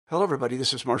Hello, everybody.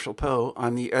 This is Marshall Poe.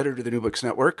 I'm the editor of the New Books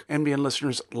Network. NBN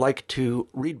listeners like to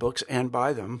read books and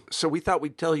buy them. So we thought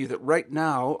we'd tell you that right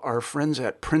now, our friends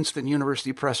at Princeton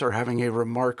University Press are having a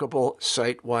remarkable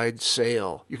site-wide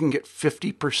sale. You can get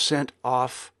 50%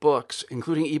 off books,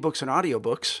 including ebooks and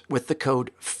audiobooks, with the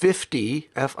code 50,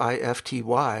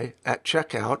 F-I-F-T-Y, at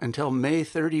checkout until May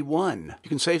 31. You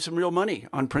can save some real money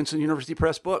on Princeton University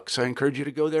Press books. I encourage you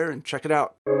to go there and check it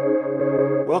out.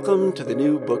 Welcome to the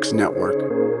New Books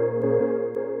Network.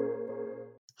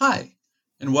 Hi,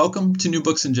 and welcome to New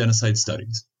Books in Genocide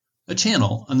Studies, a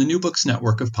channel on the New Books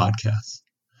network of podcasts.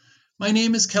 My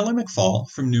name is Kelly McFall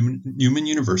from Newman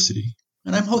University,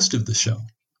 and I'm host of the show.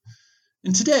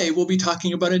 And today we'll be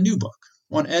talking about a new book,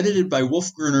 one edited by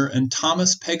Wolf Gruner and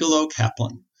Thomas Pegolo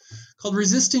Kaplan, called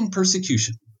Resisting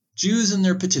Persecution: Jews and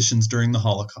Their Petitions During the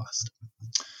Holocaust.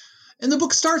 And the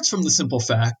book starts from the simple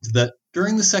fact that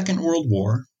during the Second World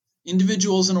War,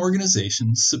 individuals and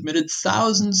organizations submitted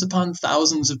thousands upon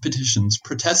thousands of petitions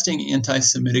protesting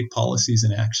anti-Semitic policies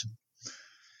and action.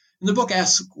 And the book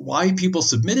asks why people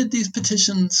submitted these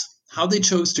petitions, how they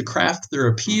chose to craft their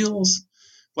appeals,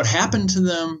 what happened to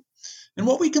them, and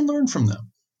what we can learn from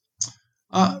them.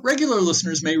 Regular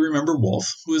listeners may remember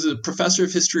Wolf, who is a professor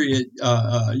of history at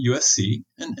USC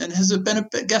and has been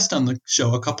a guest on the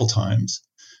show a couple times.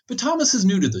 But Thomas is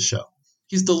new to the show.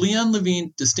 He's the Leon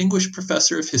Levine Distinguished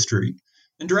Professor of History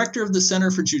and Director of the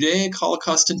Center for Judaic,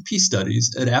 Holocaust, and Peace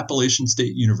Studies at Appalachian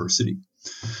State University.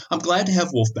 I'm glad to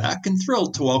have Wolf back and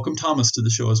thrilled to welcome Thomas to the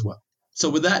show as well. So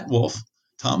with that, Wolf,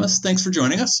 Thomas, thanks for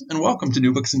joining us and welcome to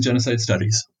New Books in Genocide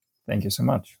Studies. Thank you so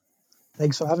much.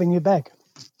 Thanks for having me back.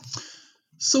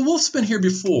 So Wolf's been here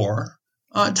before.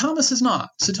 Thomas is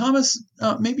not. So Thomas,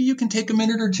 maybe you can take a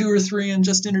minute or two or three and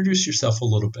just introduce yourself a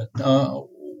little bit.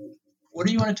 What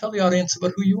do you want to tell the audience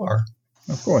about who you are?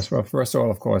 Of course. Well, first of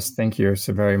all, of course, thank you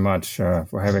so very much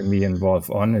for having me involved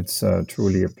on. It's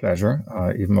truly a pleasure,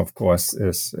 even, of course,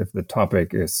 if the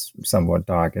topic is somewhat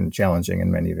dark and challenging in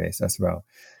many ways as well.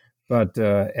 But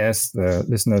as the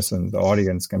listeners and the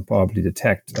audience can probably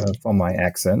detect from my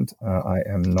accent, I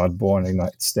am not born in the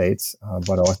United States,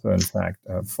 but also, in fact,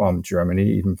 from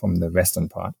Germany, even from the western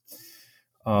part.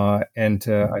 And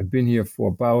I've been here for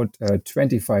about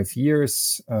 25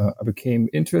 years. I became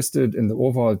interested in the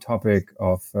overall topic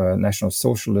of National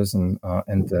Socialism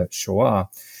and the Shoah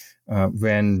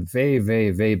when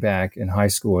way back in high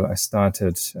school I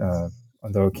started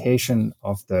on the occasion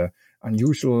of the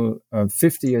unusual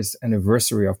 50th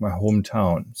anniversary of my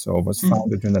hometown. So it was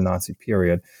founded in the Nazi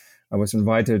period. I was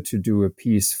invited to do a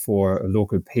piece for a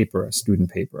local paper, a student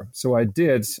paper. So I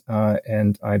did,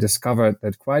 and I discovered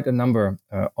that quite a number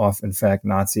of, in fact,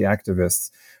 Nazi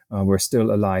activists were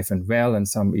still alive and well, and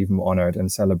some even honored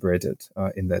and celebrated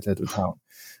in that little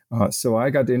town. So I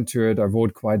got into it. I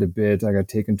wrote quite a bit. I got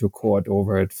taken to court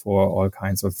over it for all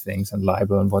kinds of things and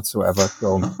libel and whatsoever.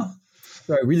 So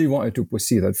I really wanted to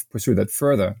pursue that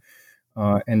further.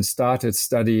 And started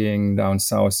studying down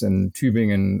south in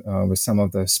Tübingen with some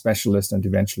of the specialists and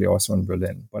eventually also in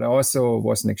Berlin. But I also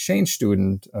was an exchange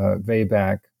student way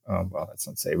back, well, let's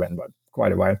not say when, but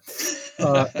quite a while,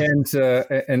 and to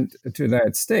the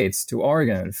United States, to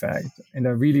Oregon, in fact. And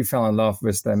I really fell in love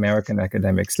with the American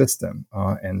academic system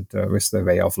and with the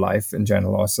way of life in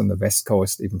general, also on the West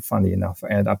Coast. Even funny enough, I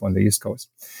ended up on the East Coast.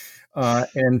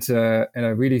 And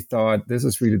I really thought this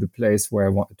is really the place where I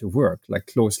wanted to work, like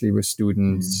closely with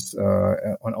students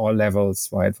on all levels,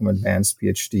 right, from advanced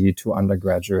PhD to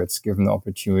undergraduates, given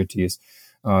opportunities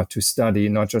to study,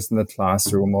 not just in the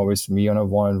classroom or with me on a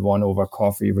one-on-one over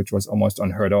coffee, which was almost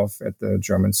unheard of at the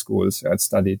German schools. I'd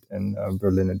studied in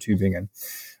Berlin and Tübingen.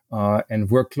 And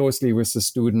work closely with the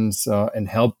students and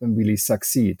help them really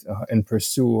succeed and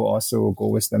pursue, also go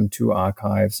with them to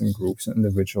archives and groups and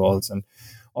individuals and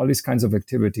all these kinds of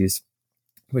activities,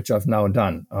 which I've now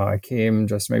done. I came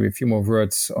just maybe a few more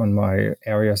words on my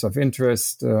areas of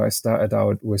interest. I started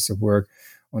out with the work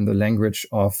on the language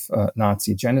of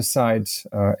Nazi genocide,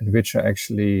 in which I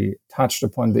actually touched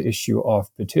upon the issue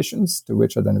of petitions, to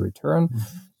which I then returned.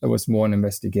 There was more an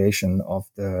investigation of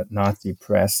the Nazi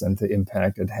press and the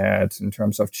impact it had in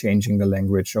terms of changing the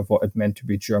language of what it meant to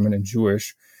be German and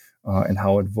Jewish, and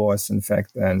how it was, in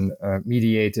fact, then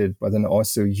mediated, but then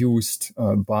also used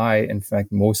by, in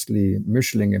fact, mostly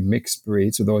Mischlinge, mixed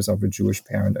breed, so those of a Jewish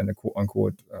parent and a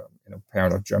quote-unquote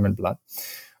parent of German blood,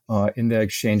 in their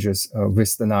exchanges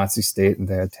with the Nazi state and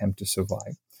their attempt to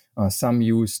survive. Some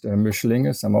used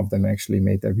Mischlinge. Some of them actually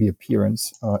made their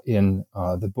reappearance in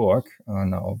the book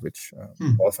now, which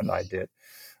Wolf and I did.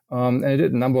 And I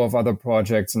did a number of other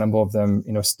projects, a number of them,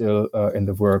 still in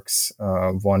the works.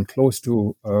 One close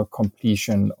to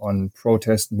completion on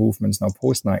protest movements now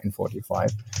post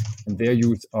 1945 and their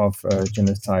use of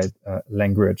genocide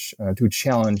language to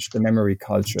challenge the memory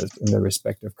cultures in their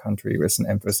respective country, with an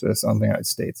emphasis on the United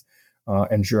States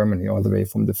and Germany all the way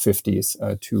from the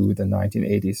 50s to the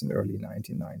 1980s and early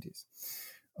 1990s.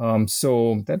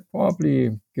 So that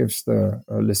probably gives the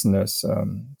listeners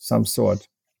some sort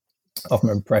of an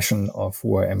impression of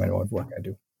who I am and what work I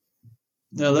do.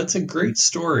 Now, that's a great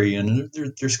story, and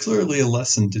there's clearly a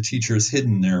lesson to teachers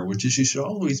hidden there, which is you should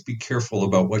always be careful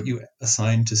about what you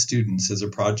assign to students as a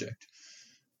project.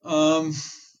 I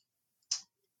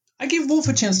gave Wolf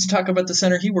a chance to talk about the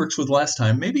center he works with last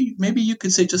time. Maybe you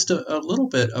could say just a little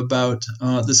bit about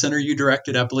the center you direct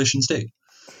at Appalachian State.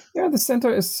 Yeah, the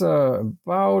center is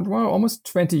about, almost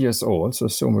 20 years old, so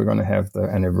soon we're going to have the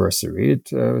anniversary.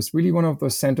 It was really one of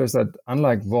those centers that,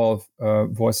 unlike Wolf,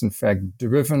 was in fact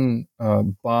driven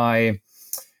by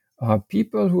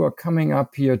people who are coming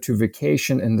up here to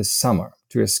vacation in the summer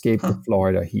to escape the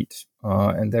Florida heat.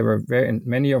 And there were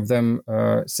many of them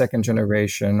second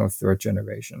generation or third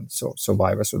generation, so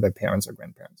survivors, so their parents or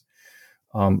grandparents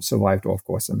survived, or of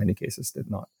course, in many cases did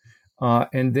not.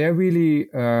 And they really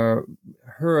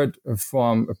heard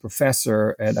from a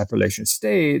professor at Appalachian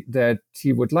State that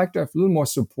he would like to have a little more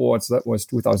support. So that was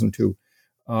 2002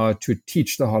 to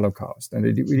teach the Holocaust. And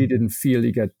they really didn't feel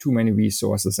he got too many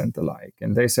resources and the like.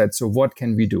 And they said, so what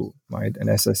can we do? Right?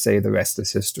 And as I say, the rest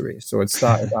is history. So it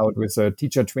started out with a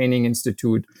teacher training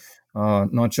institute,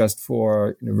 not just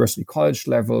for university college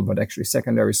level, but actually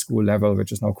secondary school level,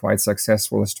 which is now quite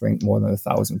successful. It's trained more than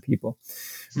 1,000 people.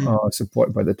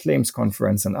 Supported by the Claims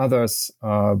Conference and others.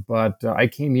 But I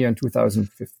came here in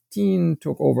 2015,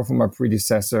 took over from my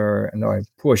predecessor, and I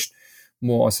pushed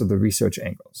more also the research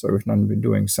angle. So we've now been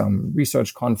doing some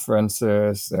research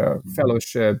conferences,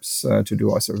 fellowships to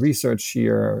do also research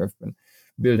here. We've been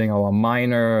building our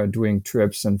minor, doing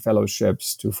trips and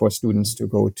fellowships for students to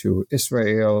go to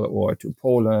Israel or to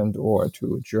Poland or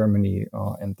to Germany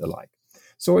and the like.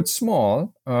 So it's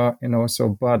small, but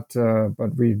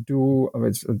we do,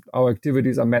 our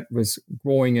activities are met with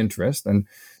growing interest, and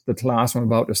the class I'm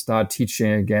about to start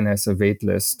teaching again has a wait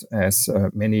list, as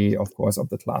many, of course, of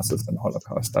the classes in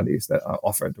Holocaust studies that are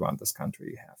offered around this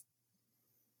country have.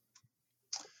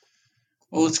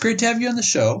 Well, it's great to have you on the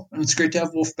show, and it's great to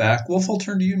have Wolf back. Wolf, I'll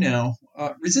turn to you now.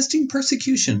 Resisting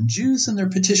Persecution, Jews and Their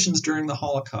Petitions During the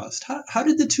Holocaust. How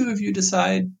did the two of you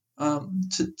decide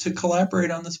to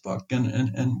collaborate on this book,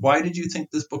 and why did you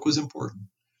think this book was important?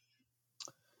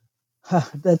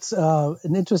 That's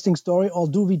an interesting story,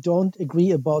 although we don't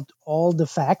agree about all the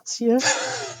facts here,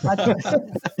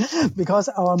 but because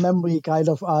our memory kind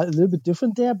of are a little bit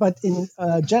different there. But in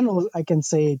general, I can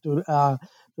say to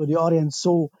the audience,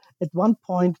 so at one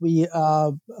point we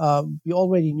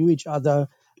already knew each other.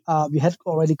 We had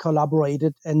already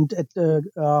collaborated, and at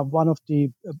one of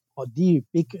the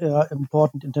big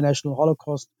important international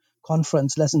Holocaust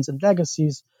conference, Lessons and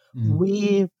Legacies,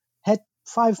 we had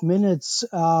 5 minutes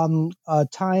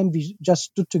time. We just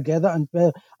stood together, and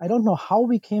I don't know how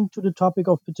we came to the topic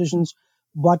of petitions,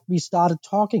 but we started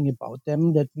talking about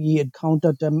them, that we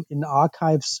encountered them in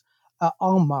archives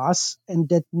en masse, and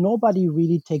that nobody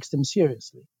really takes them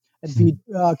seriously. And we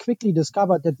quickly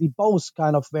discovered that we both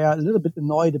kind of were a little bit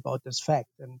annoyed about this fact.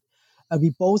 And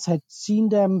we both had seen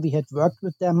them, we had worked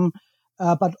with them,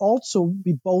 but also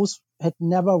we both had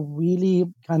never really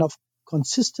kind of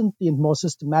consistently and more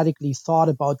systematically thought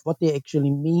about what they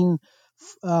actually mean,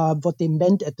 what they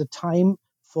meant at the time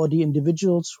for the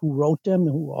individuals who wrote them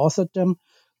and who authored them.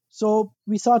 So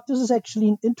we thought this is actually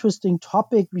an interesting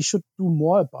topic. We should do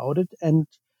more about it. And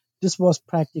this was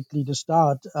practically the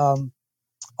start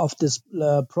of this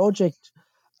project.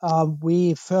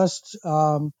 We first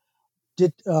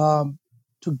did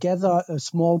together a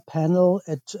small panel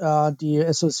at the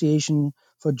Association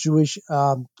for Jewish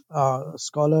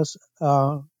Scholars,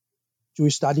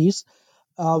 Jewish Studies,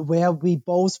 where we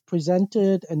both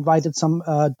presented, invited some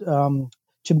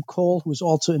Tim Cole, who's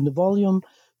also in the volume,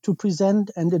 to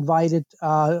present, and invited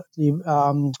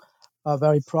the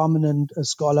very prominent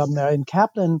scholar Marian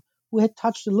Kaplan, who had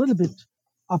touched a little bit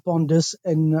upon this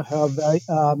in her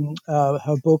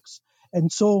books. And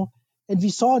we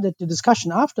saw that the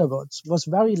discussion afterwards was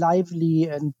very lively,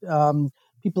 and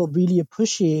people really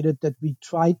appreciated that we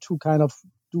tried to kind of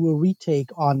do a retake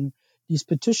on these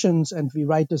petitions, and we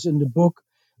write this in the book,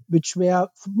 which were,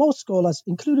 for most scholars,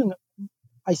 including,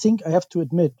 I think I have to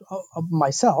admit,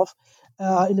 myself,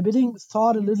 in the beginning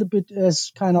thought a little bit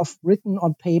as kind of written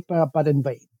on paper, but in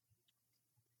vain.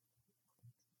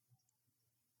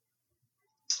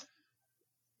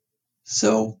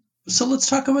 So let's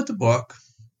talk about the book.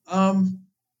 And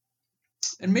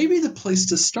maybe the place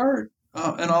to start,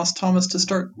 and I'll ask Thomas to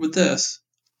start with this.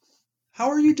 How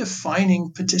are you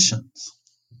defining petitions?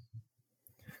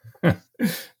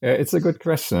 It's a good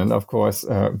question. Of course,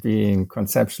 being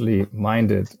conceptually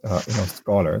minded,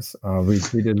 scholars,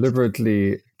 we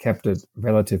deliberately kept it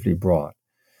relatively broad.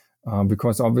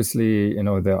 Because obviously,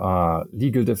 there are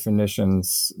legal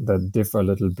definitions that differ a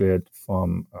little bit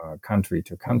from country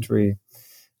to country.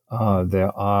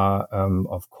 There are,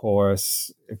 of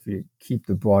course, if we keep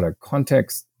the broader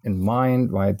context in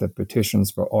mind, right, that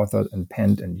petitions were authored and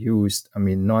penned and used. I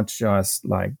mean, not just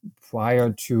like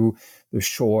prior to the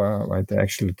shore, right, the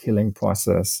actual killing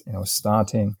process,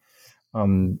 starting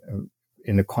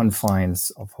in the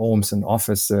confines of homes and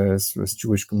offices, with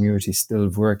Jewish communities still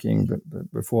working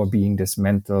before being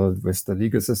dismantled, with the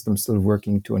legal system still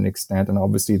working to an extent, and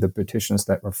obviously the petitions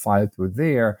that were filed through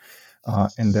there.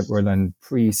 And that were then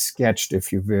pre-sketched,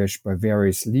 if you wish, by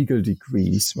various legal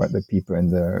decrees, right, the people in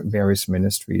the various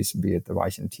ministries, be it the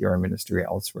Reich Interior Ministry or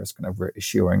elsewhere, kind of were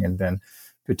issuing. And then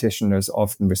petitioners,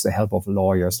 often with the help of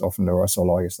lawyers, often there were also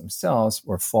lawyers themselves,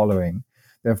 were following.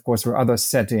 There, of course, were other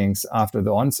settings after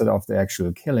the onset of the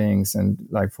actual killings. And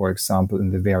like, for example,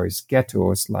 in the various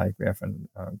ghettos, like we have a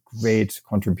great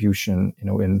contribution,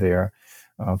 in there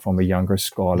from a younger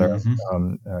scholar,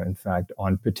 in fact,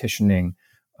 on petitioning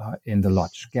in the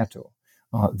Lodz ghetto.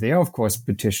 There, of course,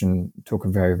 petition took a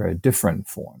very, very different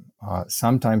form.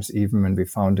 Sometimes even when we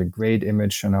found a great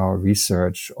image in our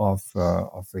research of a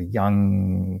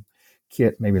young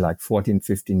kid, maybe like 14,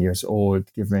 15 years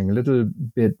old, giving little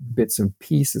bits and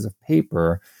pieces of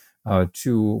paper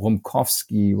to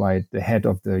Rumkowski, right, the head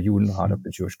of the Judenrat of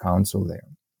the Jewish Council there,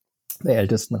 the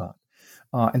Ältestenrat.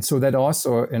 And so that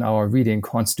also in our reading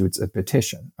constitutes a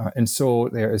petition. And so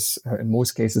there is, in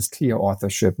most cases, clear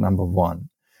authorship, number one.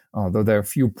 Though there are a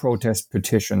few protest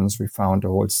petitions, we found a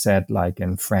whole set, like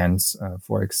in France,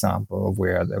 for example,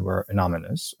 where they were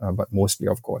anonymous, but mostly,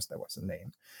 of course, there was a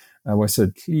name. There was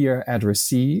a clear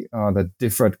addressee that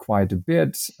differed quite a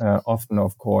bit, often,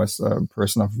 of course, a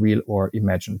person of real or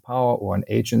imagined power or an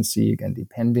agency, again,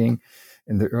 depending.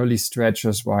 In the early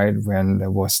stretches, right, when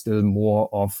there was still more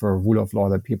of a rule of law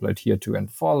that people adhered to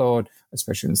and followed,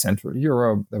 especially in Central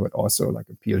Europe, they would also like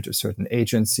appeal to a certain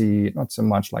agency, not so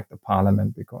much like the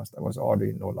parliament, because that was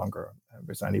already no longer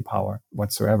with any power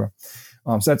whatsoever.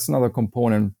 So that's another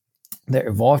component. They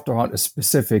evolved around a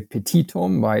specific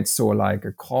petitum, right? So like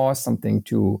a cause, something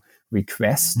to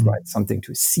request, right? Something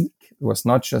to seek. It was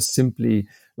not just simply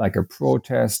like a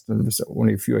protest, and with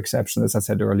only a few exceptions, as I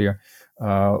said earlier,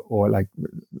 or like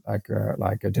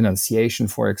a denunciation,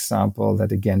 for example,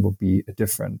 that again would be a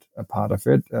different part of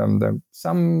it.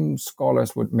 Some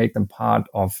scholars would make them part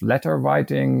of letter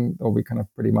writing, though we kind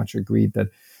of pretty much agreed that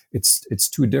it's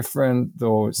too different,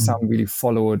 though some really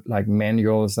followed like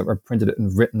manuals that were printed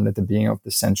and written at the beginning of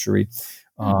the century.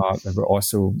 That were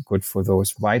also good for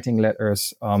those writing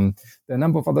letters. There are a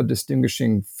number of other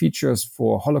distinguishing features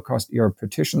for Holocaust-era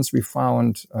petitions we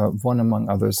found. One, among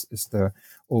others, is the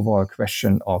overall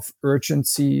question of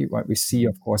urgency. Right? We see,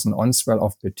 of course, an onswell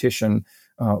of petition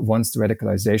once the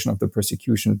radicalization of the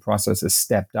persecution process is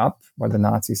stepped up by the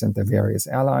Nazis and their various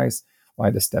allies.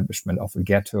 Right, establishment of a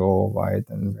ghetto, right,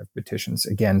 and we have petitions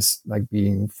against like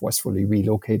being forcefully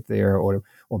relocated there, or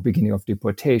beginning of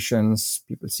deportations,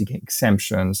 people seeking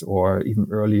exemptions, or even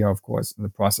earlier, of course, in the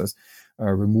process,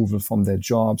 removal from their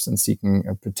jobs and seeking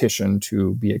a petition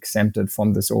to be exempted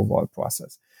from this overall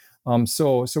process.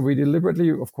 So we deliberately,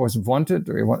 of course, wanted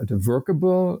a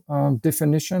workable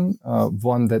definition,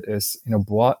 one that is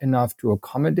broad enough to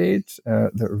accommodate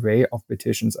the array of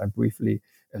petitions I briefly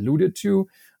alluded to.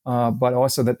 But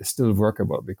also that is still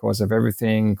workable, because if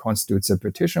everything constitutes a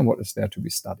petition, what is there to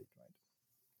be studied? Right?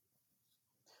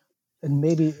 And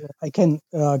maybe I can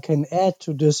add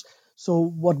to this. So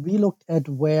what we looked at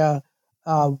were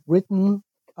written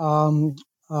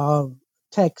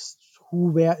texts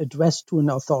who were addressed to an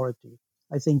authority.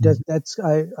 I think that's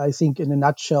I think in a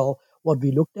nutshell what we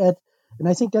looked at. And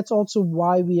I think that's also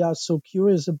why we are so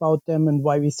curious about them and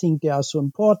why we think they are so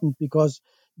important, because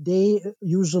they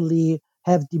usually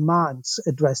have demands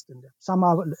addressed in them. Some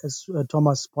are, as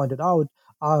Thomas pointed out,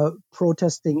 are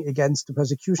protesting against the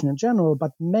persecution in general,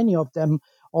 but many of them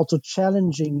also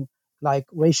challenging like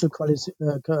racial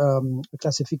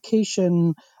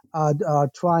classification,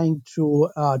 trying to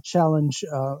challenge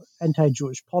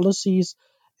anti-Jewish policies.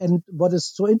 And what is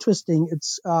so interesting,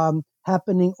 it's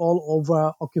happening all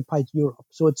over occupied Europe.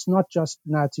 So it's not just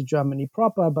Nazi Germany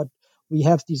proper, but we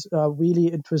have these really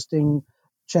interesting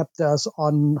chapters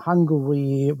on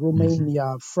Hungary,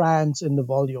 Romania, France in the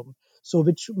volume. So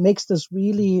which makes this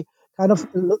really kind of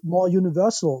a more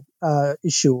universal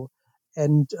issue.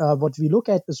 And what we look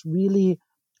at is really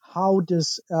how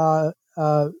this,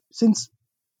 since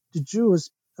the Jews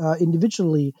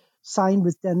individually sign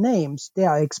with their names, they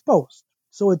are exposed.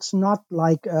 So it's not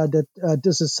like that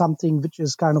this is something which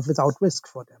is kind of without risk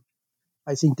for them.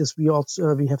 I think this we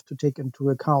have to take into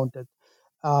account that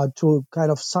to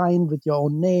kind of sign with your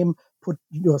own name, put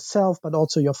yourself but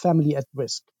also your family at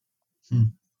risk.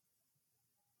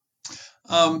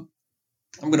 I'm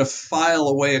going to file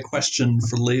away a question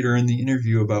for later in the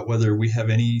interview about whether we have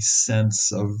any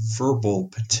sense of verbal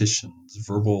petitions,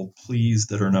 verbal pleas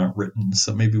that are not written.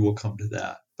 So maybe we'll come to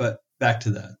that. But back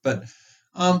to that. But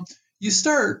you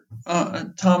start,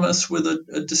 Thomas, with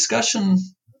a discussion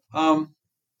about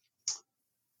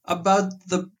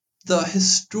the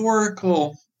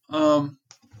historical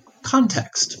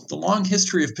context, the long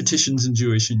history of petitions in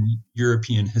Jewish and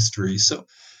European history. So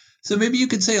maybe you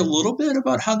could say a little bit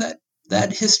about how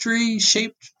that history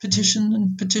shaped petition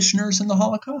and petitioners in the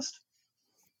Holocaust?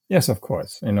 Yes, of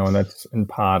course. That's in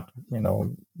part,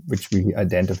 which we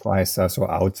identify as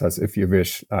or outs as, if you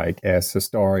wish, like as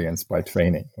historians by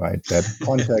training, right? That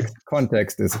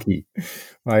context is key,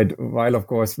 right? While, of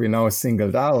course, we now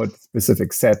singled out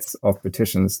specific sets of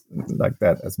petitions like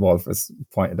that, as Wolf has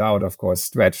pointed out, of course,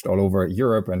 stretched all over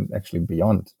Europe and actually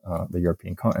beyond the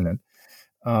European continent.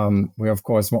 We, of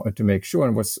course, wanted to make sure,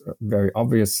 and was very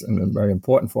obvious and very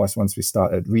important for us once we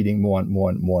started reading more and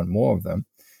more of them,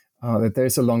 that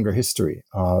there's a longer history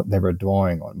they were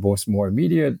drawing on, both more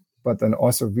immediate, but then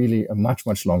also really a much,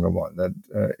 much longer one that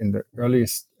in the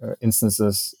earliest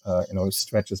instances,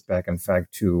 stretches back, in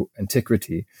fact, to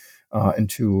antiquity,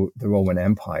 into the Roman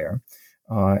Empire.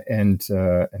 And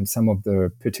some of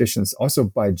the petitions also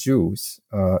by Jews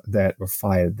that were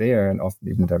filed there and often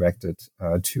even directed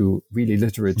to really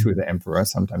literally to the emperor,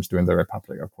 sometimes during the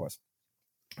Republic, of course,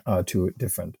 to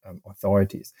different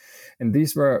authorities. And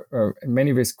these were in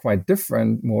many ways quite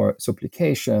different, more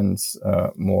supplications,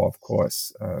 more, of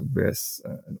course, with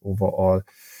an overall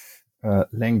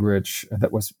language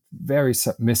that was very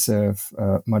submissive,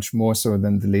 much more so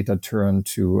than the later turn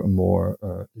to a more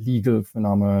legal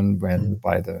phenomenon when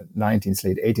by the 19th,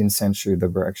 late 18th century, they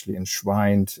were actually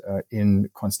enshrined in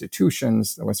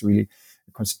constitutions. There was really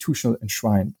a constitutional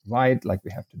enshrined right like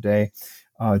we have today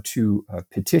to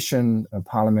petition a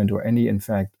parliament or any, in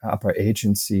fact, upper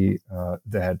agency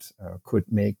that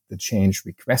could make the change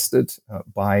requested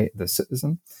by the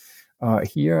citizen.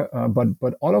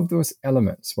 But all of those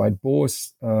elements, right,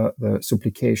 both the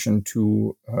supplication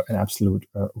to an absolute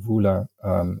ruler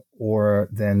or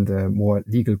then the more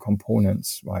legal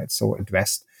components, right, so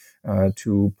addressed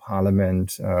to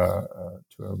parliament, to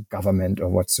a government or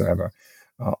whatsoever,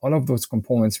 all of those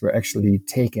components were actually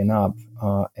taken up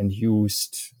and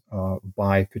used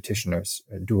by petitioners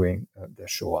during the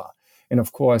Shoah. And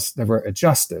of course, they were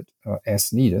adjusted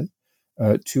as needed.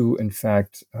 To, in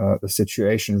fact, the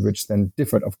situation, which then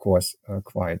differed, of course,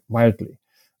 quite wildly.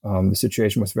 The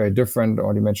situation was very different. I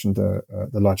already mentioned the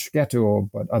Lodz ghetto,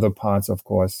 but other parts, of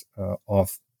course,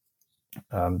 of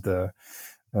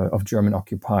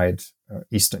German-occupied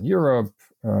Eastern Europe,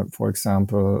 for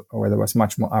example, where there was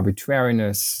much more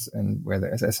arbitrariness and where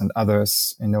the SS and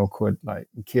others, could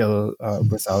kill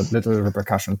without little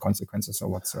repercussion, consequences, or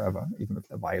whatsoever, even if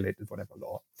they violated whatever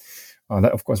law.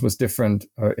 That, of course, was different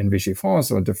in Vichy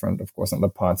France, or different, of course, in other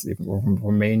parts, even from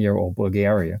Romania or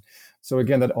Bulgaria. So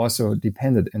again, that also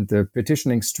depended, and the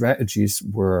petitioning strategies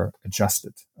were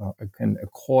adjusted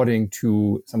according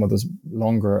to some of those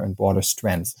longer and broader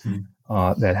strands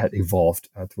that had evolved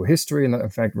through history, and in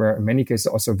fact were in many cases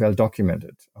also well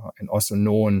documented and also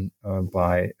known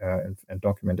by and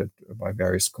documented by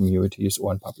various communities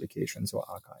or in publications or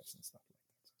archives and stuff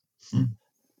like that.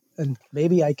 And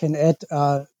maybe I can add,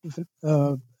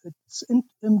 it's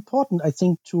important, I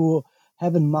think, to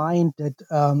have in mind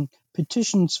that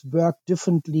petitions work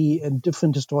differently in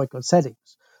different historical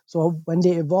settings. So when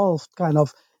they evolved,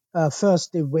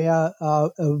 first they were a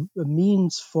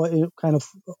means for kind of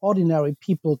ordinary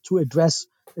people to address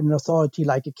an authority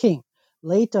like a king.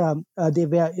 Later, they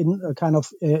were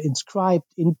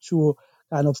inscribed into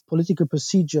kind of political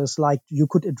procedures, like you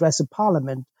could address a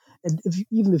parliament. And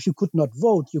even if you could not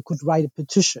vote, you could write a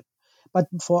petition. But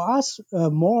for us,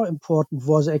 more important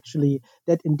was actually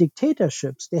that in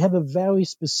dictatorships, they have a very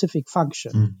specific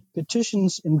function.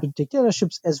 Petitions in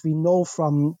dictatorships, as we know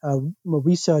from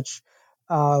research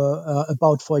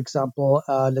about, for example,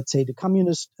 let's say the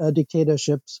communist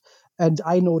dictatorships, and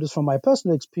I know this from my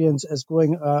personal experience as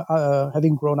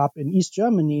having grown up in East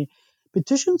Germany,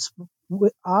 petitions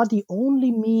are the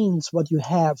only means what you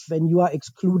have when you are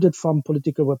excluded from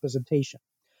political representation.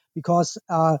 Because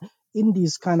in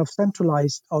these kind of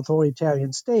centralized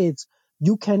authoritarian states,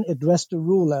 you can address the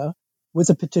ruler with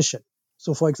a petition.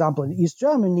 So, for example, in East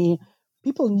Germany,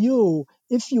 people knew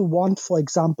if you want, for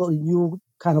example, a new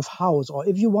kind of house, or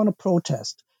if you want to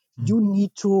protest, you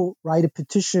need to write a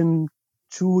petition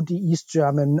to the East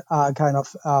German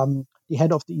the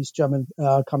head of the East German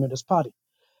Communist Party.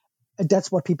 And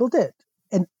that's what people did,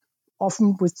 and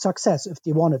often with success if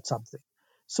they wanted something.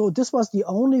 So this was the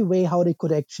only way how they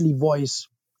could actually voice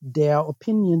their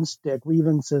opinions, their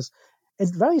grievances.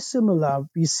 And very similar,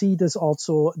 we see this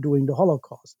also during the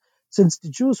Holocaust. Since the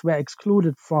Jews were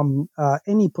excluded from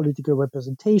any political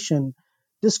representation,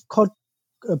 this could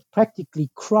practically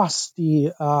cross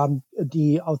the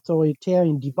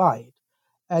authoritarian divide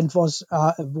and was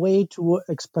a way to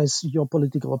express your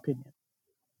political opinion.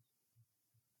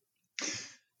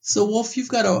 So, Wolf, you've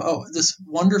got this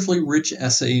wonderfully rich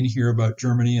essay in here about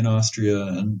Germany and Austria,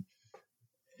 and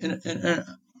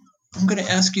I'm going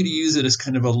to ask you to use it as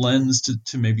kind of a lens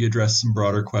to maybe address some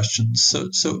broader questions. So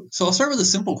I'll start with a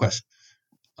simple question.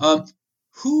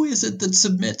 Who is it that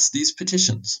submits these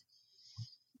petitions?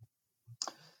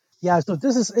 Yeah, so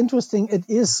this is interesting. It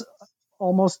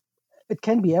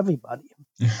can be everybody.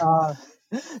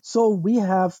 So we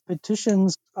have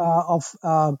petitions of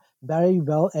very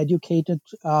well-educated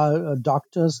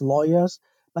doctors, lawyers,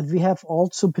 but we have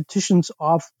also petitions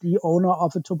of the owner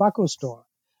of a tobacco store.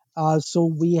 So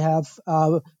we have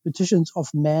petitions of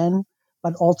men,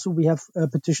 but also we have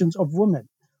petitions of women.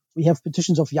 We have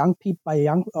petitions of young people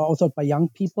authored by young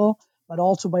people, but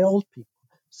also by old people.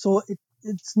 So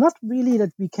it's not really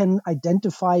that we can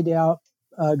identify their,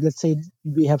 let's say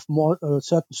we have more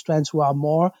certain strands who are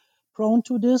more prone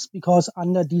to this, because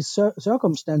under these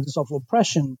circumstances of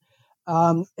oppression,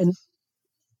 and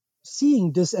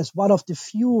seeing this as one of the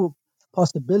few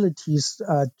possibilities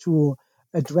to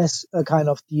address a kind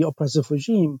of the oppressive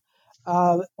regime,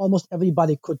 almost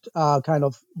everybody could kind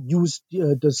of use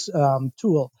this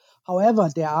tool. However,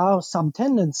 there are some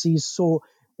tendencies. So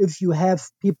if you have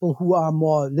people who are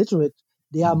more literate,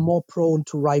 they are more prone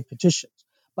to write petitions.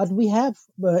 But we have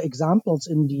examples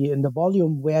in the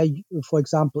volume where, for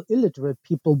example, illiterate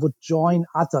people would join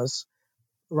others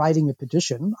writing a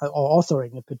petition or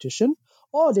authoring a petition,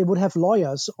 or they would have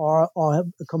lawyers or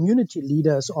community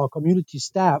leaders or community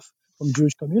staff from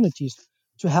Jewish communities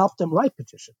to help them write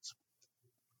petitions.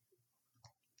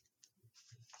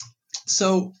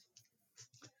 So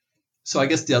I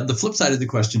guess the flip side of the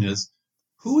question is,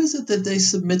 who is it that they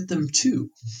submit them to?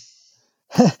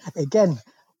 Again,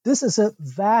 this is a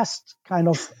vast kind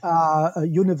of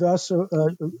universe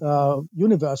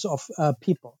of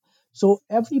people. So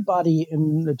everybody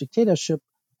in the dictatorship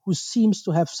who seems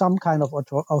to have some kind of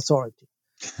authority.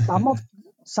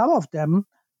 Some of them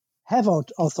have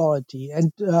authority,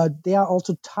 and they are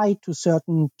also tied to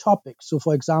certain topics. So,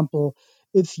 for example,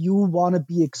 if you want to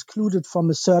be excluded from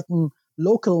a certain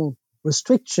local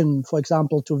restriction, for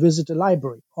example, to visit a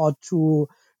library or to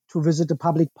visit a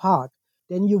public park,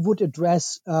 then you would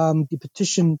address the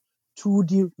petition to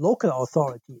the local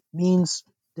authority, means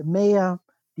the mayor,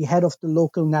 the head of the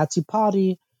local Nazi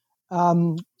party.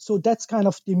 So that's kind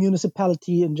of the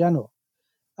municipality in general.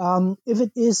 If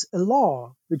it is a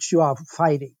law which you are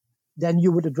fighting, then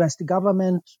you would address the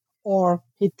government or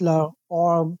Hitler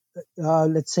or,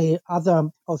 let's say, other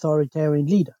authoritarian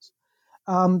leaders.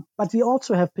 But we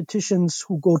also have petitions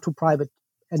who go to private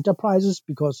enterprises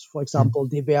because, for example,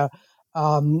 they were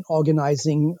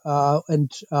organizing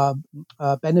and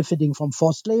benefiting from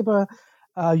forced labor.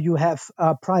 You have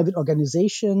private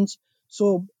organizations.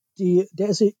 So there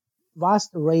is a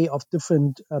vast array of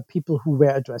different people who were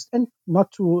addressed, and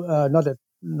not the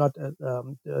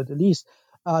least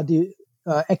the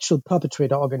actual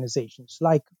perpetrator organizations,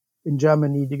 like in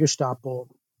Germany, the Gestapo,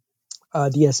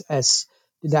 the SS,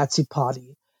 the Nazi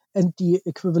Party, and the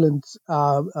equivalent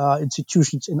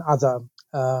institutions in other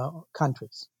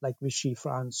countries like Vichy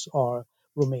France or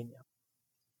Romania.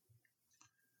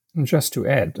 And just to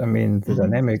add, I mean, the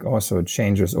dynamic also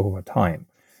changes over time.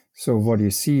 So what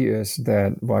you see is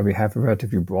that while we have a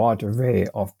relatively broad array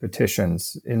of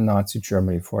petitions in Nazi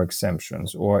Germany for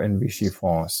exemptions, or in Vichy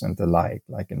France and the like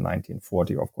in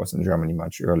 1940, of course, in Germany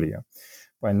much earlier.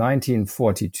 By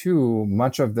 1942,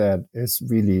 much of that is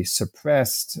really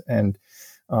suppressed, and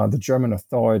the German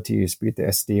authorities, be it the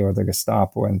SD or the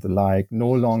Gestapo and the like, no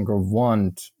longer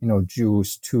want,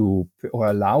 Jews to, or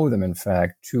allow them, in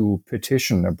fact, to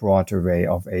petition a broad array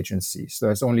of agencies. So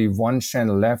there's only one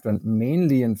channel left, and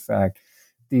mainly, in fact,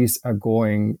 these are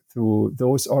going through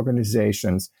those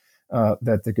organizations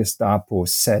that the Gestapo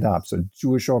set up. So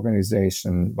Jewish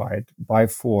organization, right, by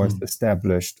force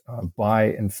established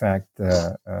by, in fact,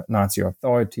 the Nazi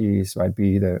authorities, right,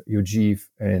 be the UGIF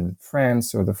in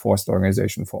France, or the Forced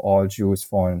Organization for All Jews,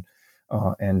 Foreign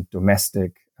and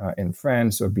Domestic in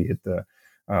France, or be it the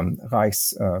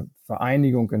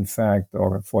Reichsvereinigung, in fact,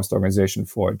 or Forced Organization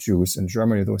for Jews in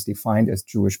Germany. Those defined as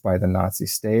Jewish by the Nazi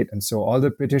state. And so all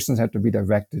the petitions had to be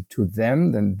directed to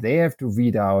them. Then they have to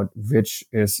weed out which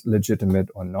is legitimate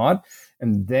or not.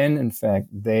 And then, in fact,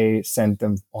 they sent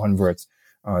them onwards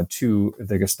to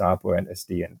the Gestapo and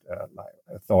SD and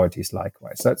authorities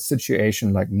likewise. That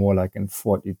situation more like in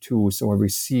 42. So where we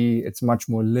see it's much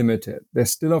more limited.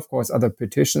 There's still, of course, other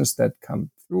petitions that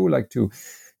come through, like to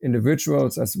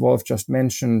individuals, as Wolf just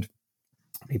mentioned,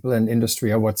 people in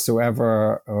industry or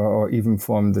whatsoever, or even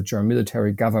from the German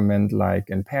military government, like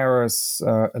in Paris,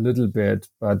 a little bit,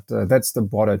 but that's the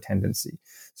broader tendency.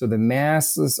 So the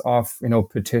masses of,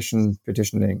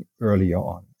 petitioning earlier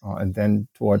on, and then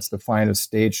towards the final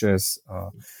stages,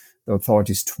 the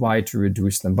authorities try to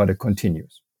reduce them, but it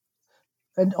continues.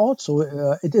 And also,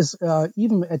 it is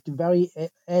even at the very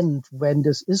end, when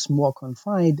this is more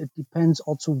confined, it depends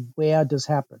also where this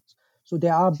happens. So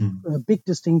there are big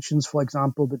distinctions, for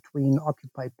example, between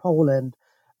occupied Poland,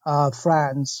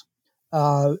 France,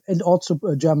 and also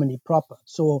Germany proper.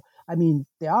 So,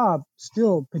 there are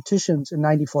still petitions in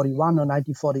 1941 or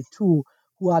 1942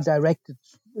 who are directed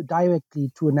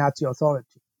directly to a Nazi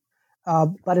authority.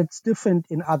 But it's different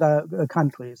in other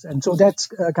countries. And so that's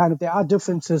there are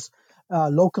differences,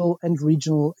 local and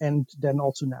regional, and then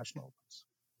also national ones.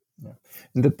 Yeah.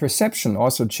 And the perception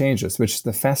also changes, which is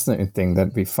the fascinating thing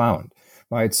that we found,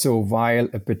 right? So while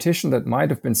a petition that might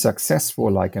have been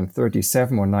successful, like in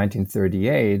 37 or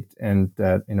 1938, and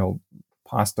that,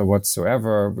 passed or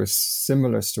whatsoever with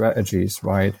similar strategies,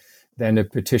 right? Then a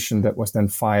petition that was then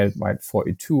filed by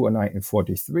 42 or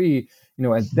 1943,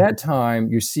 at that time,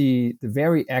 you see the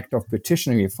very act of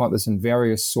petitioning. You found this in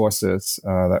various sources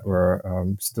that were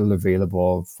still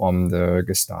available from the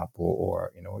Gestapo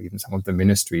or, even some of the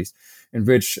ministries, in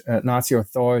which Nazi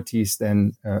authorities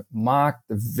then marked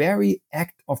the very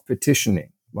act of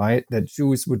petitioning, right, that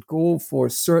Jews would go for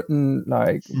a certain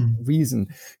reason,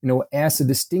 as a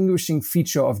distinguishing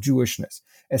feature of Jewishness,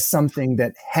 as something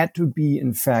that had to be,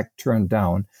 in fact, turned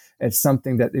down, as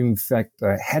something that, in fact,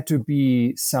 had to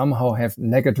be somehow have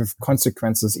negative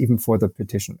consequences even for the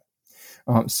petitioner.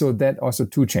 So that also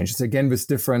too changes, again, with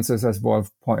differences, as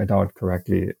Wolf pointed out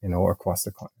correctly, across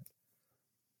the continent.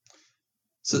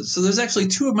 So there's actually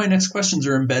two of my next questions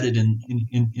are embedded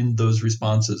in those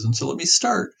responses. And so let me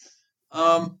start.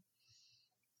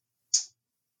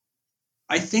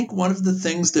 I think one of the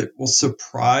things that will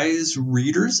surprise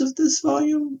readers of this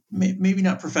volume, maybe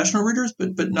not professional readers,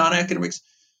 but non-academics,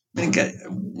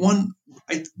 one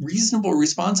reasonable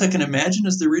response I can imagine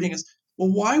as they're reading is,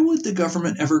 well, why would the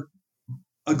government ever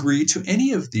agree to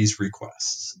any of these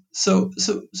requests? So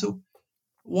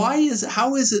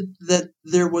how is it that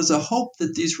there was a hope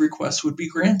that these requests would be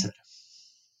granted?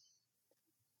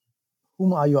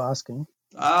 Whom are you asking?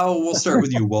 We'll start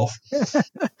with you, Wolf.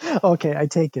 Okay, I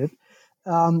take it.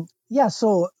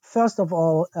 So first of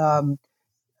all,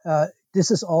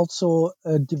 this is also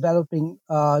developing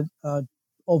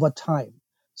over time.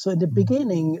 So in the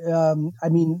beginning,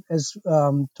 as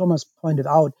Thomas pointed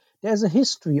out, there's a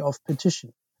history of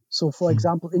petition. So, for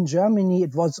example, in Germany,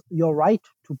 it was your right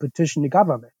to petition the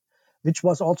government, which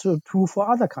was also true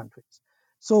for other countries.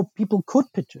 So people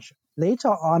could petition. Later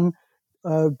on,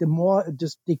 the more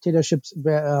these dictatorships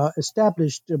were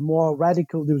established, the more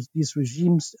radical these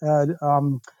regimes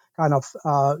evolved,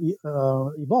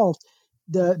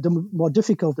 the more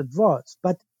difficult it was.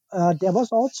 But there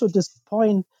was also this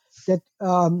point that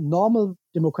normal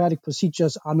democratic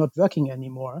procedures are not working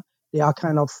anymore. They are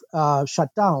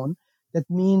shut down. That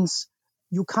means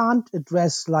you can't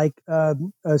address a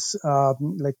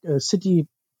city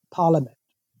parliament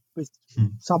with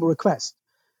some request.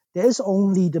 There is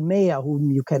only the mayor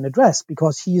whom you can address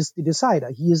because he is the decider.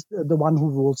 He is the one who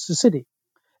rules the city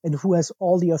and who has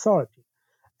all the authority.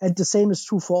 And the same is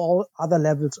true for all other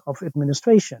levels of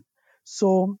administration.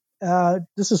 So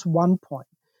this is one point.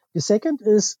 The second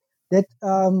is that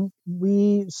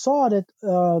we saw that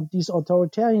these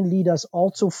authoritarian leaders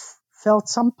also felt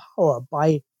some power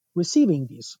by receiving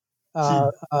these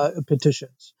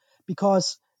petitions,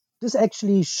 because this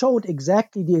actually showed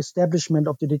exactly the establishment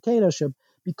of the dictatorship,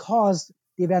 because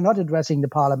they were not addressing the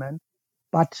parliament,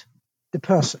 but the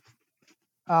person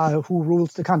who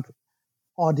rules the country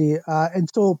or the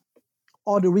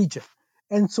region.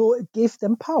 And so it gave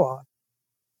them power.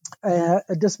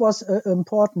 This was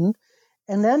important.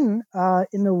 And then,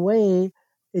 in a way,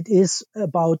 it is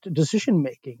about decision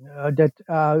making,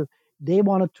 that they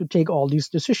wanted to take all these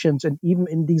decisions, and even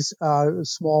in these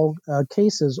small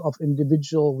cases of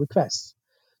individual requests.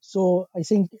 So I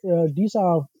think these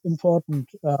are important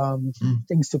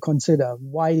things to consider,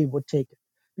 why they would take it.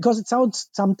 Because it sounds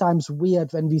sometimes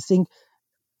weird when we think,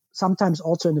 sometimes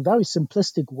also in a very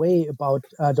simplistic way, about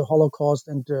the Holocaust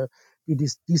and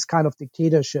these kind of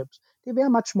dictatorships. They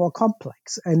were much more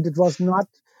complex, and it was not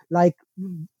like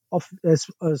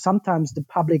sometimes the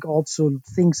public also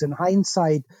thinks in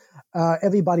hindsight,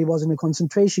 everybody was in a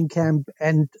concentration camp,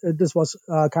 and this was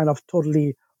kind of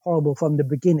totally horrible from the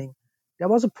beginning. There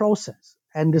was a process,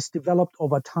 and this developed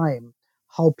over time,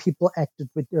 how people acted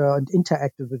with and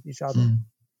interacted with each other.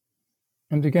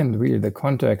 And again, really, the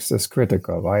context is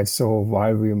critical, right? So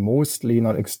while we're mostly,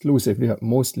 not exclusively,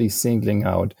 mostly singling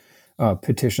out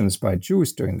petitions by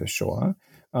Jews during the Shoah,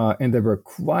 and they were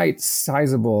quite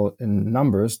sizable in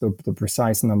numbers. The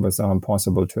precise numbers are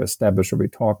impossible to establish. We're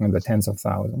talking in the tens of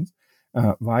thousands,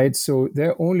 right? So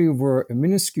there only were a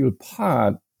minuscule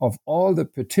part of all the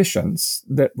petitions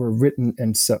that were written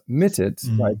and submitted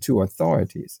to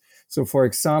authorities. So, for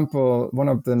example, one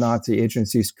of the Nazi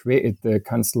agencies created the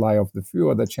Kanzlei of the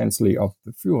Führer, the Chancellery of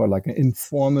the Führer, like an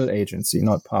informal agency,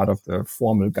 not part of the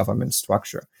formal government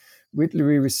structure. We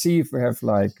have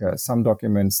like some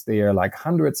documents there, like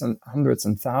hundreds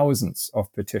and thousands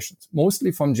of petitions,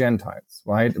 mostly from Gentiles,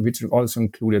 right? Which also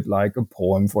included like a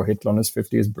poem for Hitler on his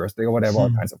 50th birthday or whatever,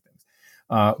 all kinds of things.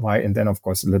 Right. And then, of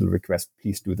course, a little request,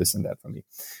 please do this and that for me.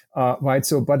 Right.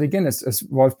 So, but again, as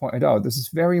Rolf pointed out, this is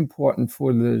very important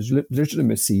for the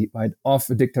legitimacy, right, of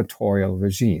a dictatorial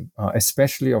regime,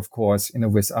 especially, of course,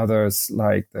 with others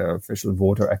like the official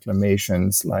voter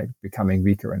acclamations, like becoming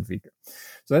weaker and weaker.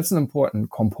 So that's an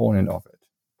important component of it.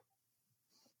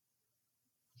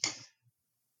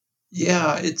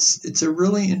 Yeah, it's a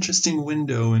really interesting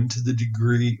window into the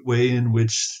way in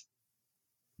which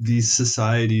these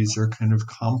societies are kind of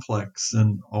complex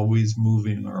and always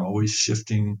moving or always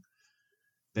shifting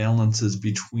balances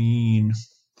between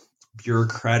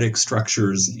bureaucratic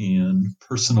structures and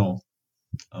personal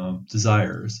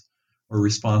desires or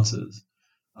responses.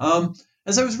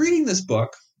 As I was reading this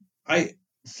book, I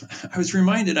was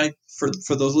reminded,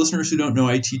 for those listeners who don't know,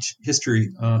 I teach history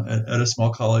at a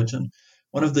small college, and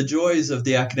one of the joys of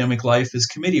the academic life is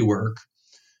committee work.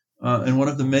 And one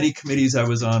of the many committees I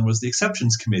was on was the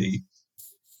exceptions committee.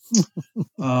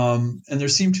 And there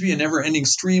seemed to be a never-ending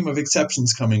stream of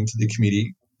exceptions coming to the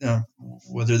committee.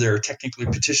 Whether they're technically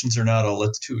petitions or not, I'll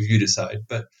let the two of you decide.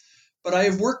 But I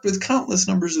have worked with countless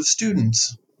numbers of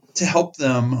students to help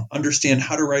them understand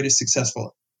how to write a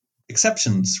successful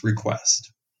exceptions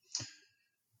request.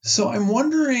 So I'm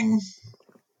wondering,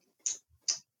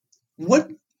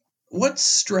 what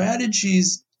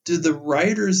strategies do the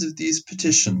writers of these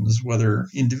petitions, whether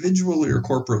individually or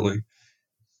corporately,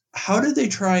 how do they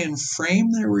try and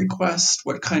frame their request?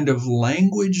 What kind of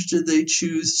language do they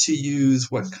choose to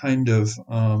use? What kind of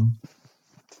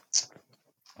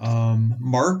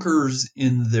markers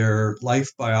in their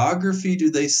life biography do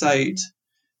they cite?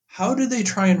 How do they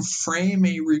try and frame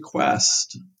a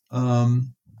request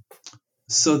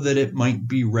so that it might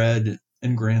be read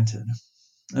and granted?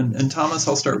 And Thomas,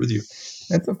 I'll start with you.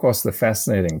 That's, of course, the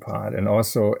fascinating part, and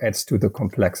also adds to the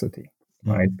complexity,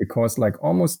 right? Because, like,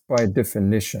 almost by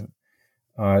definition,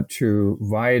 to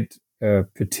write a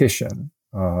petition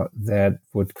that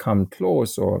would come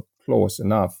close or close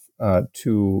enough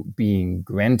to being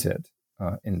granted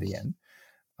in the end,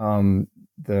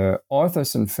 the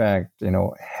authors, in fact,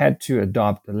 had to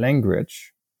adopt a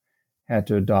language, had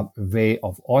to adopt a way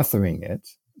of authoring it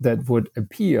that would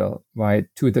appeal, right,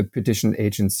 to the petition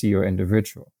agency or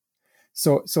individual.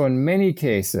 So in many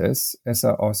cases, as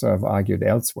I also have argued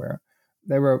elsewhere,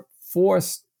 they were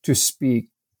forced to speak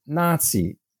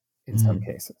Nazi in some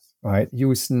cases, right?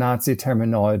 Use Nazi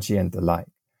terminology and the like.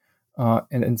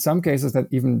 And in some cases, that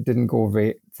even didn't go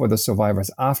away for the survivors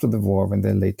after the war when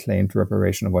they laid claim to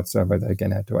reparation or whatsoever. They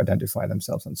again had to identify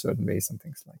themselves in certain ways and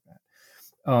things like that.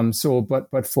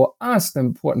 But for us, the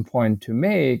important point to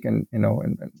make, and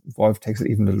Rolf takes it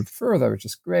even a little further, which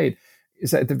is great, is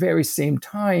that at the very same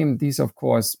time, these, of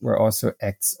course, were also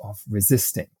acts of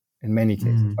resisting in many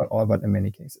cases, not all, but in many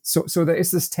cases. So there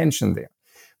is this tension there.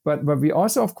 But we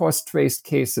also, of course, traced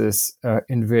cases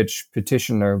in which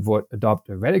petitioner would adopt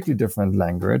a radically different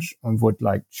language and would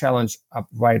challenge up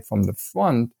right from the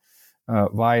front,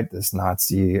 right, this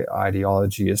Nazi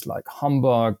ideology is like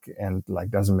humbug and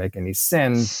doesn't make any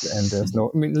sense. And there's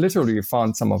literally you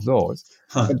found some of those.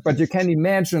 But you can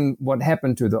imagine what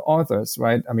happened to the authors,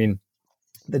 right?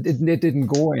 that it didn't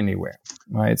go anywhere,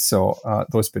 right? So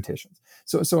those petitions.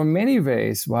 So in many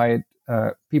ways, right,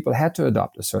 people had to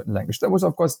adopt a certain language. That was,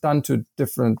 of course, done to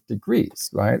different degrees,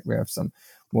 right? We have some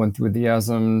more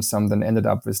enthusiasm, some then ended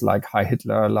up with like Heil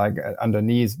Hitler, like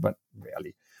underneath, but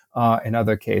rarely in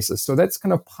other cases. So that's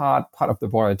kind of part of the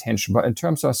broader attention. But in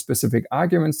terms of specific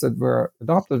arguments that were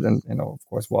adopted, and, of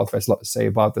course, Wolf has a lot to say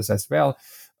about this as well,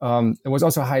 it was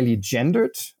also highly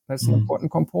gendered. That's an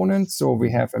important component. So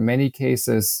we have, in many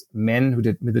cases, men who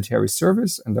did military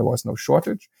service, and there was no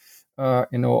shortage,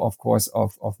 of course,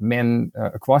 of men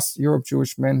across Europe,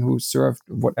 Jewish men who served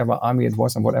whatever army it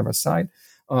was on whatever side.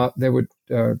 They would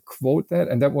quote that.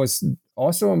 And that was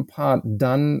also in part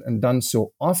done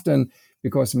so often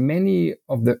because many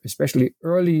of the, especially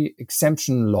early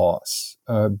exemption laws,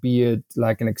 be it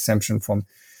like an exemption from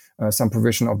some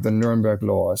provision of the Nuremberg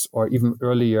laws, or even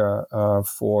earlier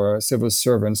for civil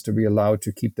servants to be allowed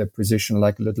to keep their position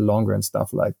like a little longer and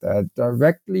stuff like that,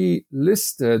 directly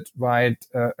listed, right,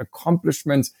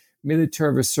 accomplishments,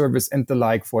 military service and the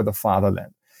like for the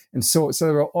fatherland. And so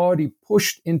they were already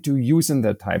pushed into using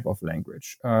that type of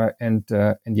language. And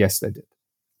yes, they did.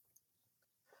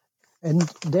 And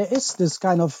there is this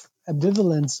kind of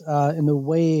ambivalence in a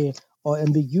way, or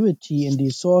ambiguity in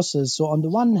these sources. So on the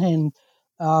one hand,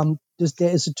 there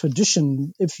is a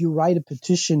tradition. If you write a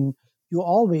petition, you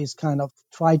always kind of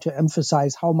try to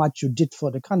emphasize how much you did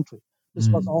for the country. This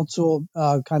was also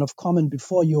kind of common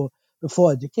before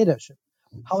a dictatorship.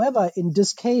 However, in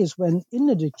this case, when in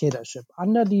a dictatorship,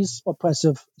 under these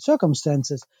oppressive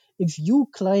circumstances, if you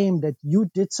claim that you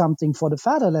did something for the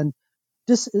fatherland,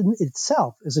 this in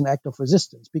itself is an act of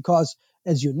resistance because,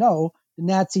 as you know, the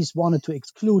Nazis wanted to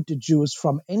exclude the Jews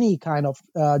from any kind of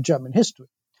German history.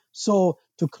 So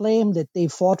to claim that they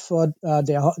fought for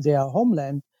their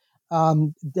homeland,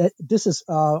 this is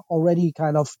already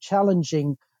kind of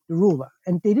challenging the ruler.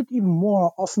 And they did even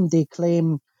more. Often they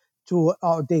claim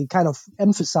they kind of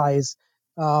emphasize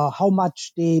how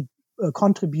much they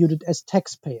contributed as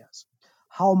taxpayers,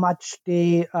 how much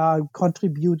they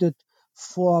contributed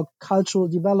for cultural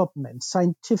development,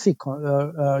 scientific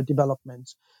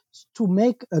developments, to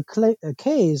make a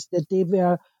case that they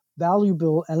were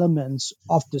valuable elements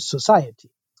of the society.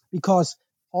 Because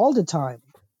all the time,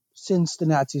 since the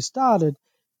Nazis started,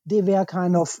 they were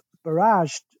kind of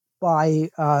barraged by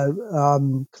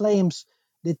claims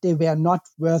that they were not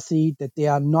worthy, that they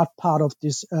are not part of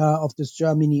this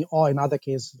Germany, or in other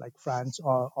cases like France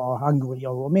or Hungary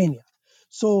or Romania.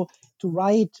 So to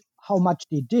write how much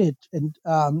they did and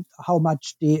how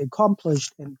much they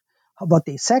accomplished and what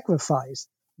they sacrificed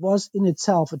was in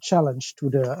itself a challenge to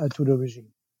the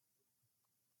regime.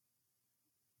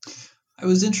 I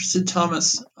was interested,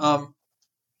 Thomas.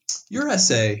 Your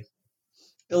essay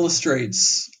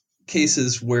illustrates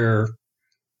cases where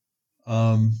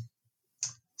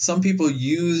some people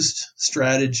used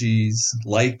strategies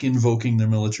like invoking their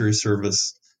military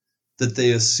service that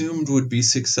they assumed would be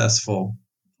successful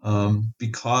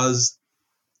because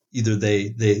either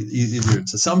either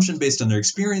it's assumption based on their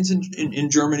experience in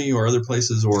Germany or other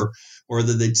places, or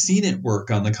that they'd seen it work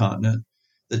on the continent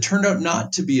that turned out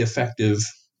not to be effective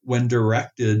when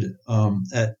directed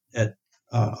at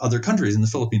other countries, in the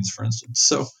Philippines, for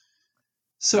instance.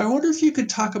 So I wonder if you could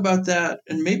talk about that,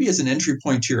 and maybe as an entry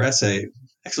point to your essay.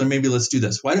 Actually, maybe let's do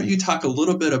this. Why don't you talk a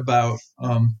little bit about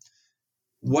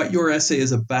what your essay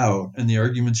is about and the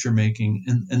arguments you're making,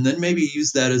 and then maybe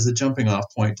use that as a jumping off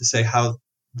point to say how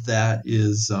that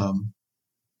is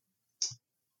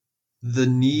the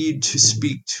need to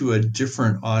speak to a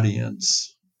different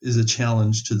audience is a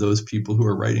challenge to those people who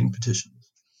are writing petitions.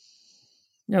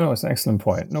 Yeah, no, it's an excellent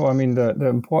point. No, I mean, the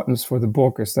importance for the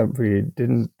book is that we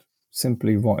didn't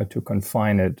simply want to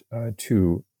confine it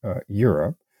to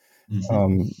Europe.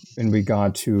 In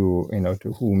regard to,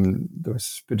 to whom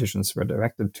those petitions were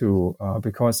directed to,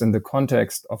 because in the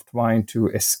context of trying to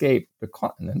escape the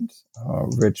continent,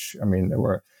 which, I mean, there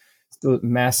were still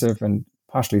massive and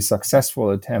partially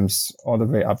successful attempts all the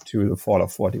way up to the fall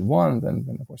of 41, then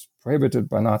it was prohibited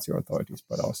by Nazi authorities,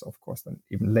 but also, of course, then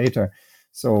even later.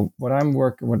 So what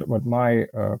my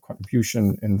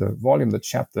contribution in the volume, the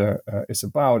chapter is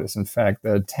about, is in fact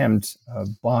the attempt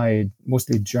by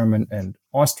mostly German and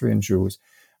Austrian Jews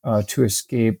to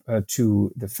escape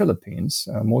to the Philippines,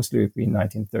 mostly between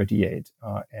 1938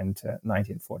 and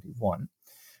 1941.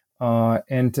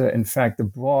 In fact, the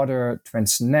broader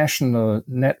transnational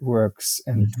networks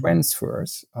and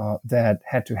transfers that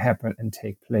had to happen and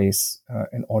take place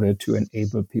in order to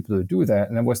enable people to do that.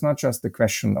 And it was not just the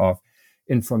question of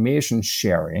information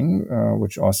sharing,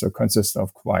 which also consists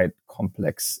of quite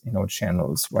complex,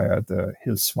 channels via the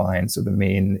Hilfsverein, so the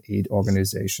main aid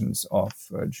organizations of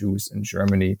Jews in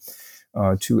Germany,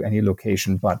 to any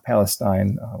location but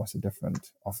Palestine. Was a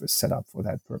different office set up for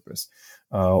that purpose,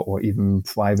 or even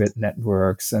private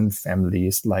networks and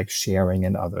families like Sharing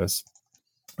and others,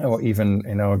 or even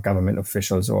government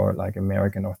officials or like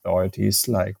American authorities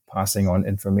like passing on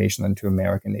information into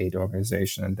American aid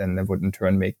organization, and then they would in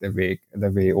turn make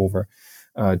their way over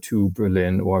to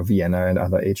Berlin or Vienna and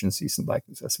other agencies and like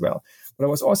this as well. But it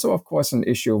was also, of course, an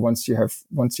issue once you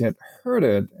had heard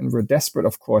it and were desperate,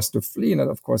 of course, to flee. And that,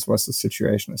 of course, was the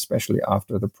situation, especially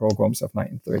after the pogroms of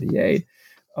 1938.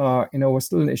 Was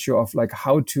still an issue of like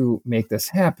how to make this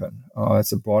happen.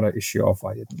 It's a broader issue of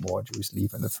why didn't more Jews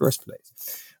leave in the first place.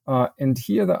 And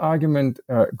here the argument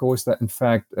goes that, in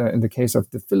fact, in the case of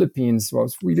the Philippines,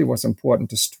 what really was important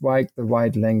to strike the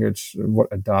right language, what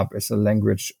ADAP is a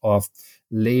language of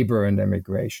labor and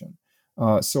immigration.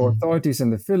 So authorities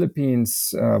in the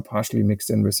Philippines, partially mixed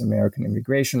in with American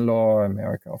immigration law.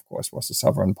 America, of course, was a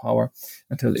sovereign power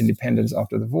until independence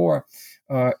after the war.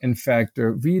 In fact,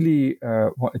 really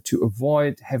wanted to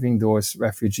avoid having those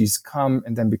refugees come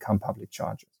and then become public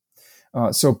charges.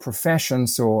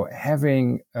 So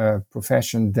having a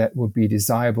profession that would be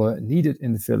desirable and needed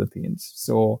in the Philippines.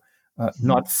 So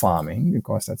not farming,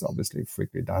 because that's obviously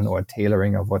frequently done, or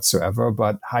tailoring or whatsoever,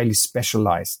 but highly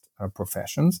specialized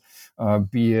professions,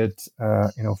 be it,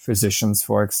 physicians,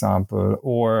 for example,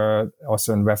 or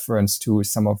also in reference to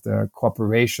some of the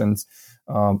corporations,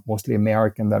 mostly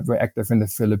American, that were active in the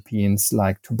Philippines,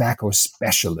 like tobacco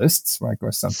specialists, right?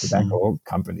 Or some tobacco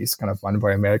companies kind of run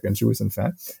by American Jews, in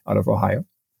fact, out of Ohio.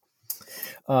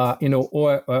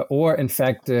 Or in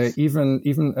fact,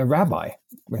 even a rabbi.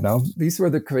 These were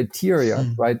the criteria,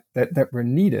 right, that were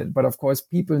needed. But of course,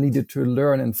 people needed to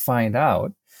learn and find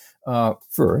out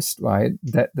first, right,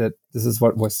 that this is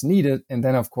what was needed. And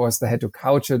then, of course, they had to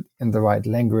couch it in the right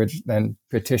language, then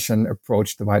petition,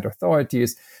 approach the right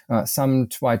authorities. Some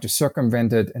tried to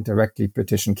circumvent it and directly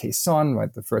petition Quezon,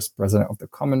 right, the first president of the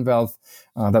Commonwealth.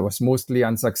 That was mostly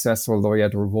unsuccessful, though he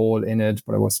had a role in it,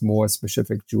 but it was more a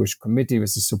specific Jewish committee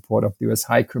with the support of the U.S.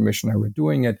 High Commissioner who were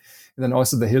doing it. And then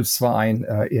also the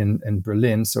Hilfsverein in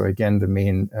Berlin. So again, the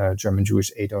main German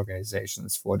Jewish aid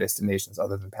organizations for destinations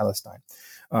other than Palestine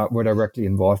were directly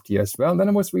involved here as well. And then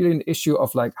it was really an issue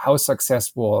of like how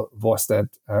successful was that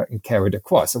carried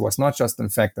across. It was not just, in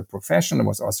fact, the profession, it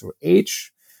was also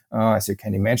age. As you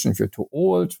can imagine, if you're too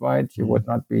old, right, you would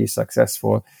not be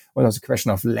successful. Well, there's a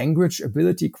question of language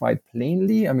ability, quite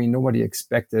plainly. I mean, nobody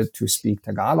expected to speak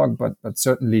Tagalog, but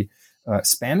certainly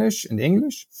Spanish and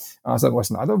English. So that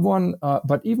was another one.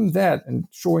 But even that, and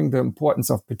showing the importance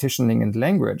of petitioning and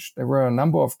language, there were a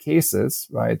number of cases,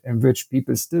 right, in which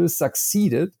people still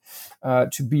succeeded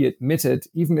to be admitted,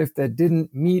 even if they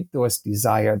didn't meet those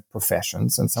desired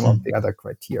professions and some of the other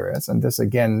criteria. And this,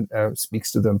 again,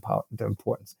 speaks to the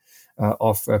importance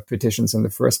of petitions in the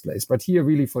first place. But here,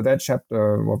 really, for that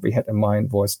chapter, what we had in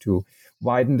mind was to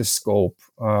widen the scope,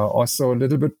 also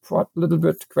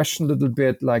question a little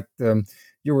bit like the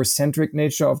Eurocentric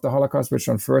nature of the Holocaust, which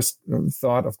on first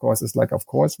thought, of course, is like,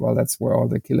 well, that's where all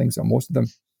the killings, or most of them,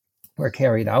 were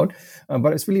carried out.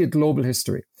 But it's really a global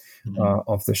history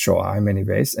of the Shoah in many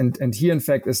ways. And here, in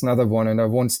fact, is another one, and I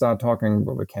won't start talking,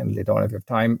 but we can later on if you have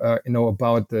time,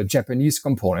 about the Japanese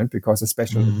component, because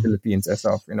especially in the Philippines, as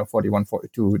of 41,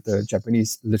 42, the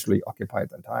Japanese literally occupied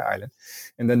the entire island.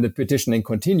 And then the petitioning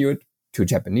continued to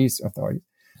Japanese authorities.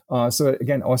 So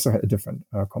again, also had a different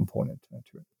component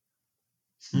to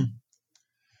it.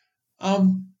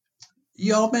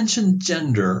 You all mentioned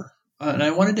gender, and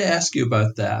I wanted to ask you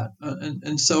about that.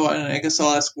 So I guess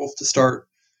I'll ask Wolf to start.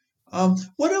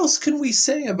 What else can we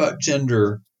say about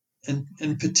gender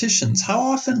and petitions? How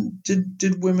often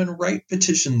did women write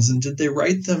petitions, and did they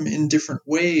write them in different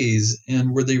ways,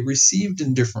 and were they received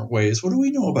in different ways? What do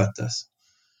we know about this?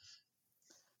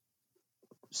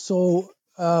 So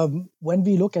when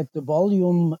we look at the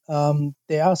volume,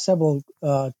 there are several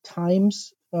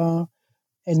times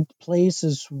and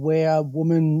places where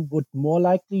women would more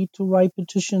likely to write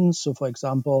petitions. So, for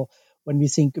example, when we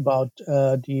think about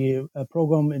the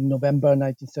program in November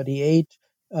 1938,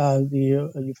 the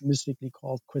euphemistically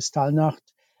called Kristallnacht,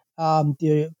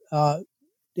 there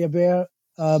were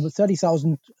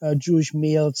 30,000 Jewish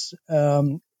males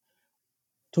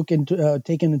taken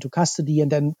into custody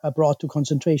and then brought to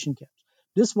concentration camps.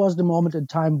 This was the moment in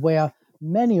time where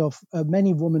many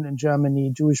women in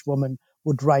Germany, Jewish women,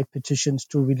 would write petitions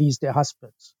to release their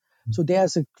husbands. So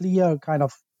there's a clear kind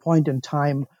of point in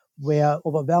time where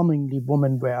overwhelmingly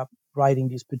women were writing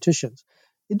these petitions.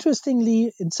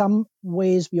 Interestingly, in some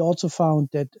ways, we also found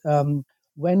that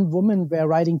when women were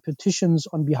writing petitions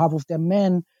on behalf of their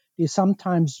men, they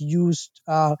sometimes used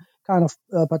kind of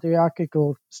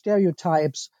patriarchal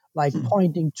stereotypes, like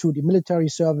pointing to the military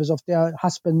service of their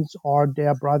husbands or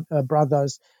their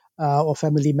brothers or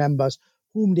family members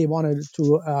whom they wanted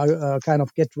to kind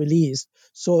of get released.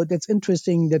 So that's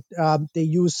interesting that they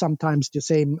use sometimes the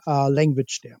same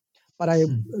language there. But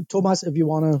Thomas, if you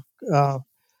want to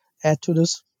add to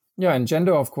this. Yeah, and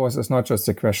gender, of course, is not just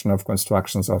a question of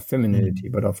constructions of femininity,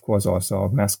 but of course also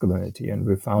of masculinity. And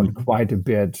we found quite a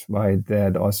bit, right,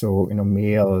 that also,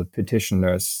 male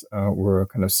petitioners were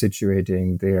kind of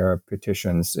situating their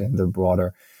petitions in the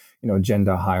broader,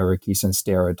 gender hierarchies and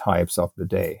stereotypes of the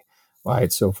day,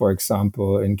 right? So, for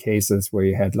example, in cases where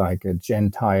you had like a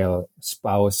Gentile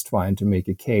spouse trying to make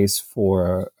a case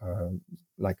for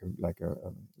like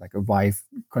a wife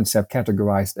concept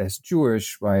categorized as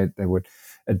Jewish, right? They would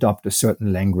adopt a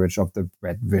certain language of the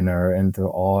breadwinner and to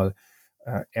all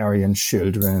Aryan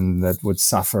children that would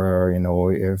suffer,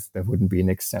 if there wouldn't be an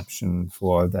exception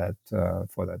for that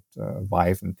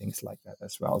wife and things like that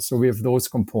as well. So we have those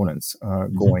components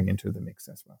going into the mix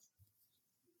as well.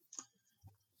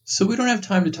 So we don't have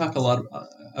time to talk about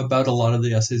a lot of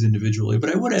the essays individually,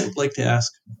 but I would like to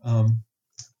ask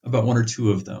about one or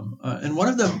two of them. And one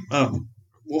of them,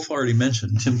 Wolf already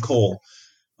mentioned, Tim Cole,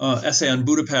 essay on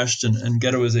Budapest and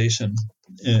ghettoization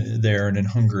there and in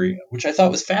Hungary, which I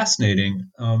thought was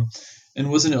fascinating and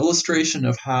was an illustration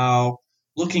of how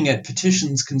looking at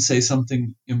petitions can say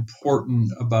something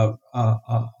important about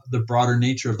the broader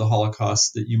nature of the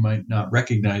Holocaust that you might not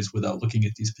recognize without looking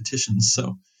at these petitions.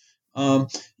 So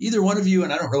either one of you,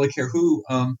 and I don't really care who,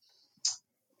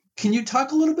 can you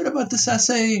talk a little bit about this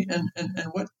essay and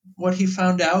what he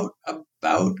found out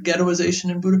about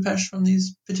ghettoization in Budapest from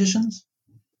these petitions?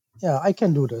 Yeah, I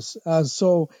can do this.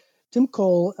 So Tim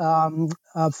Cole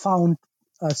found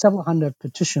several hundred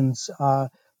petitions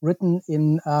written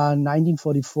in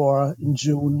 1944 in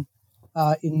June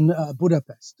in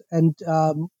Budapest. And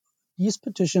these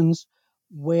petitions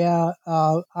were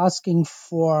asking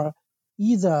for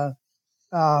either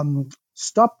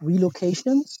stop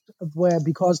relocations,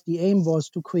 because the aim was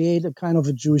to create a kind of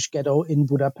a Jewish ghetto in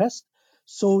Budapest.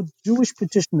 So Jewish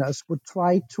petitioners would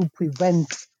try to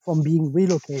prevent from being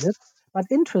relocated. But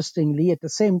interestingly, at the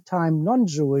same time,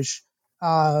 non-Jewish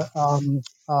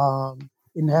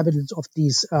inhabitants of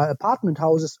these apartment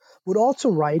houses would also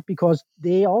write because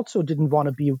they also didn't want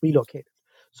to be relocated.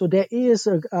 So there is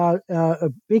a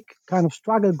big kind of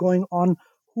struggle going on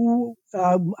who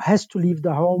has to leave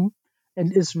the home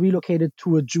and is relocated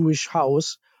to a Jewish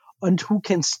house and who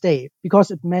can stay, because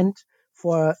it meant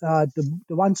for the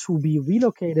ones who be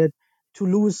relocated to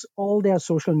lose all their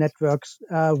social networks,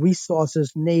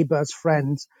 resources, neighbors,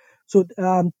 friends. So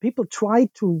people try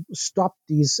to stop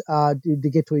the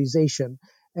ghettoization.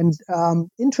 And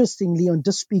interestingly, and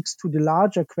this speaks to the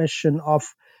larger question of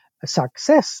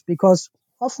success, because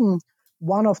often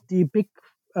one of the big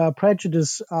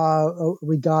prejudice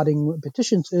regarding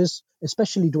petitions is,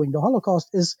 especially during the Holocaust,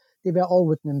 is they were all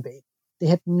written in vain. They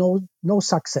had no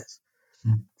success.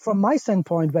 From my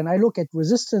standpoint, when I look at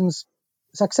resistance,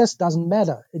 success doesn't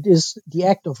matter. It is the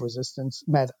act of resistance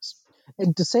matters.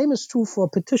 And the same is true for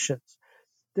petitions.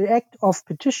 The act of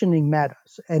petitioning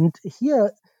matters. And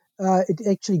here it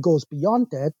actually goes beyond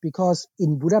that, because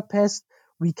in Budapest,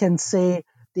 we can say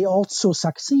they also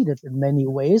succeeded in many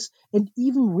ways and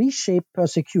even reshaped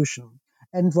persecution.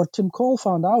 And what Tim Cole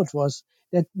found out was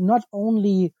that not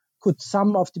only could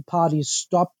some of the parties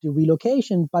stop the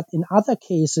relocation, but in other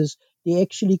cases, they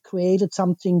actually created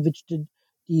something which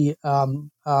the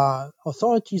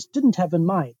authorities didn't have in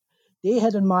mind. They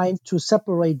had in mind to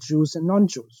separate Jews and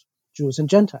non-Jews, Jews and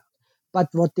Gentiles. But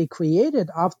what they created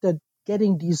after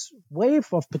getting these wave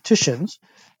of petitions,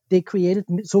 they created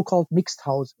so-called mixed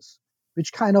houses,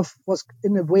 which kind of was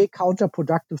in a way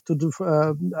counterproductive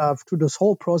to this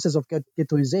whole process of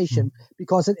ghettoization,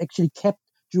 because it actually kept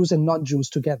Jews and non-Jews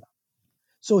together.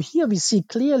 So here we see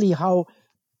clearly how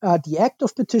the act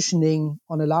of petitioning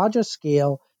on a larger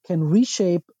scale can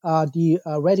reshape the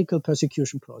radical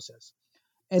persecution process.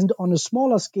 And on a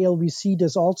smaller scale, we see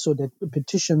this also, that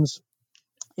petitions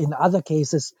in other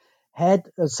cases had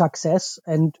a success.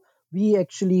 And we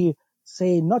actually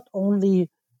say not only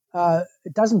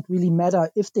it doesn't really matter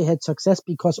if they had success,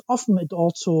 because often it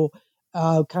also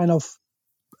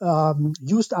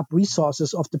used up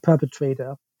resources of the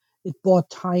perpetrator. It bought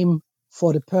time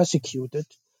for the persecuted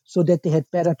so that they had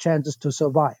better chances to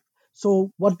survive.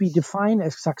 So what we define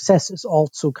as success is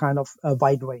also kind of a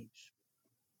wide range.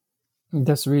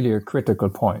 That's really a critical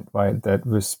point, right? That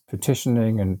with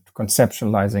petitioning and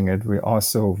conceptualizing it, we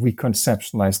also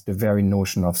reconceptualized the very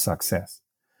notion of success.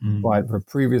 Right, where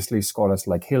previously scholars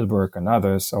like Hilberg and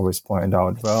others always point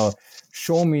out, well,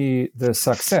 show me the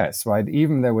success, right?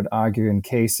 Even they would argue in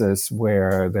cases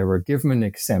where they were given an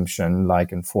exemption,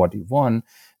 like in 41,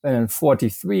 then in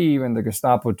 43, when the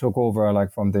Gestapo took over,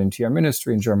 like from the Interior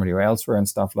Ministry in Germany or elsewhere and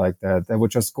stuff like that, they would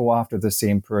just go after the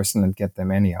same person and get them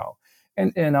anyhow.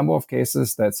 And in a number of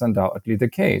cases, that's undoubtedly the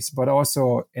case, but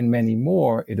also in many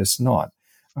more, it is not.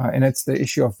 And it's the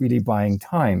issue of really buying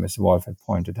time, as Wolf had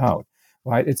pointed out.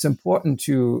 Right, it's important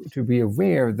to be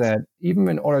aware that even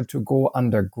in order to go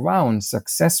underground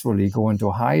successfully, go into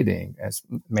hiding, as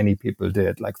many people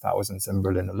did, like thousands in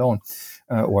Berlin alone,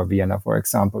 or Vienna, for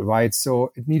example, right?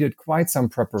 So it needed quite some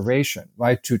preparation,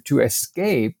 right, to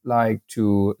escape, like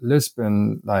to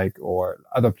Lisbon, like or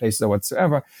other places or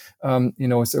whatsoever. So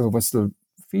it was still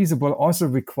feasible. Also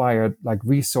required like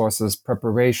resources,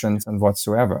 preparations, and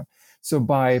whatsoever. So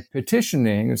by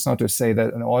petitioning, it's not to say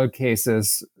that in all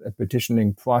cases a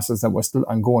petitioning process that was still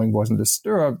ongoing wasn't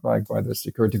disturbed by the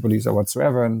security police or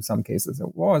whatsoever. In some cases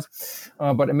it was,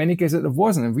 but in many cases it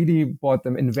wasn't. It really bought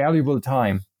them invaluable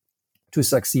time to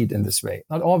succeed in this way.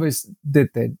 Not always did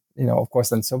they, of course,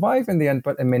 then survive in the end,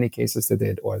 but in many cases they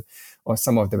did, or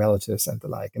some of the relatives and the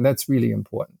like. And that's really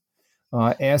important.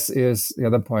 As is the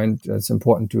other point, it's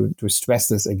important to stress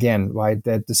this again, right?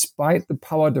 That despite the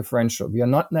power differential, we are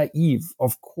not naive.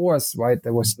 Of course, right?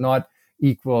 There was not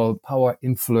equal power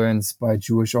influence by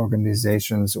Jewish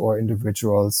organizations or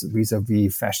individuals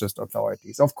vis-a-vis fascist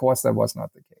authorities. Of course, that was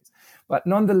not the case. But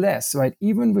nonetheless, right,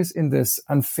 even within this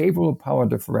unfavorable power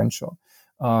differential,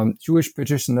 Jewish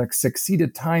petitioners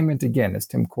succeeded time and again, as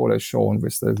Tim Kohl has shown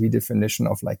with the redefinition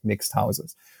of like mixed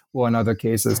houses, or in other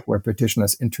cases where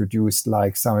petitioners introduced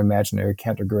like some imaginary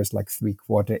categories like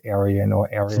three-quarter Aryan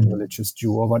or Aryan religious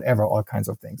Jew or whatever, all kinds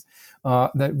of things,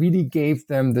 that really gave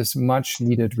them this much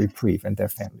needed reprieve, and their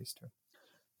families too.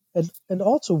 And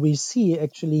also we see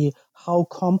actually how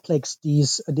complex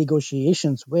these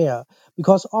negotiations were,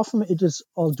 because often it is,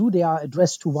 although they are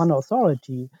addressed to one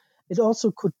authority, it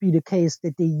also could be the case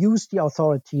that they use the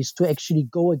authorities to actually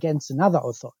go against another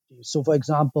authority. So, for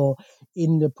example,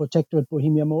 in the Protectorate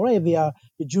Bohemia-Moravia,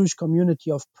 the Jewish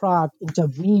community of Prague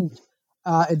intervened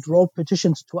and wrote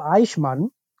petitions to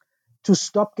Eichmann to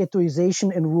stop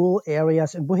ghettoization in rural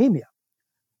areas in Bohemia.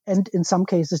 And in some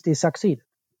cases, they succeeded.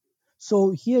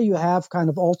 So here you have kind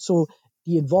of also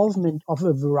the involvement of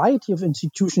a variety of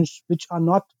institutions which are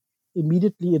not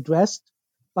immediately addressed,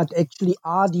 but actually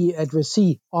are the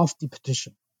addressee of the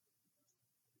petition.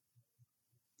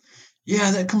 Yeah,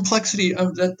 that complexity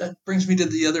of that brings me to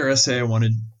the other essay I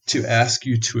wanted to ask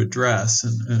you to address,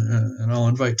 and I'll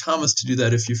invite Thomas to do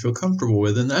that if you feel comfortable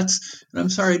with. And I'm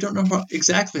sorry, I don't know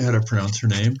exactly how to pronounce her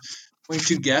name. I'm going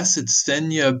to guess it's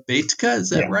Ksenia Bejtka.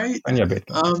 Is that right? Ksenia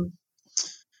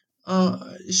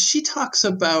Bejtka. She talks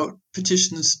about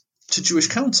petitions to Jewish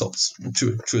councils,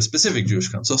 to a specific Jewish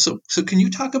council. So can you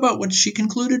talk about what she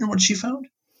concluded and what she found?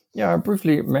 Yeah, I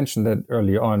briefly mentioned that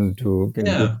early on to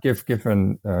give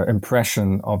an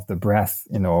impression of the breadth,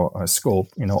 scope,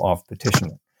 of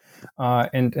petitioning.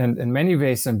 And in many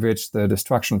ways in which the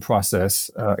destruction process,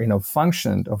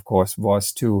 functioned, of course,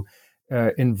 was to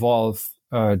involve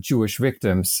Jewish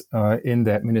victims in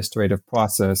the administrative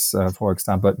process, for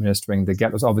example, administering the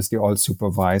ghettos, obviously all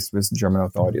supervised with German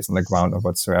authorities on the ground or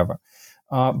whatsoever.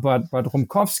 But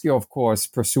Rumkowski, of course,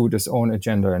 pursued his own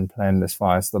agenda and plan as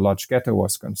far as the Lodz ghetto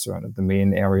was concerned. And the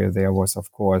main area there was,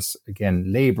 of course, again,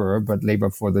 labor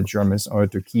for the Germans in order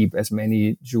to keep as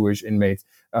many Jewish inmates,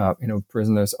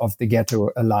 prisoners of the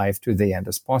ghetto alive to the end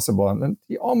as possible. And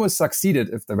he almost succeeded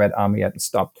if the Red Army hadn't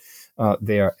stopped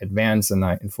their advance in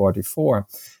 1944.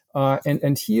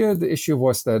 And here the issue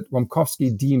was that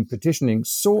Rumkowski deemed petitioning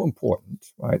so important,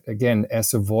 right? Again,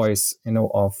 as a voice,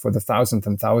 for the thousands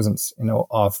and thousands,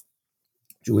 of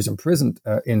Jews imprisoned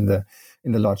in the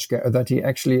Lodz ghetto, that he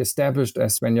actually established,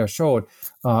 as Svenja showed,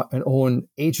 an own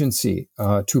agency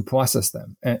to process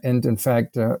them. And in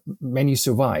fact, many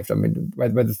survived. I mean, by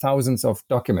the thousands of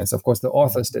documents. Of course, the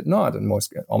authors did not in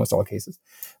almost all cases,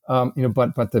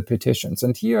 but the petitions.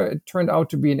 And here it turned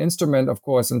out to be an instrument, of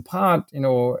course, in part,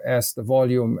 as the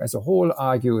volume as a whole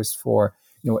argues for,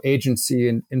 agency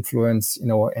and influence,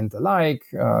 and the like,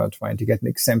 trying to get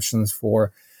exemptions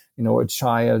for, a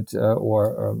child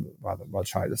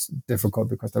child is difficult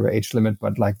because there were age limit,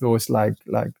 but like those like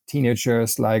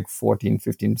teenagers, like 14,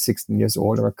 15, 16 years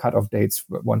old, or cutoff dates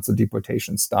once the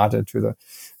deportation started to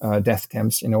the death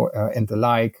camps, and the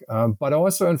like. But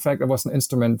also, in fact, it was an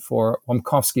instrument for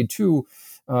Rumkowski too,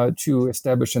 to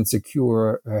establish and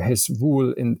secure his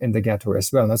rule in the ghetto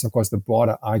as well. And that's, of course, the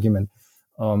broader argument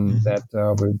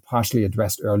that we partially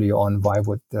addressed earlier on. Why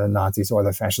would the Nazis or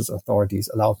the fascist authorities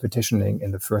allow petitioning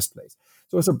in the first place?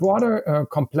 So it's a broader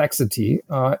complexity,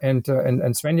 and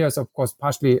Svenja is, of course,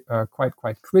 partially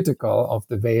quite critical of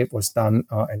the way it was done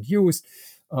and used.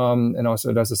 And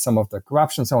also there's some of the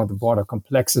corruption, some of the broader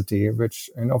complexity, which,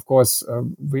 and of course,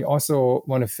 we also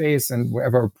want to face, and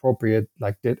wherever appropriate,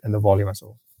 like did in the volume as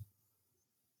well.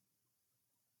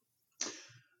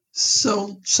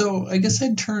 So I guess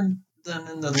I'd turn then,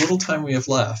 in the little time we have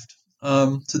left,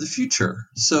 to the future.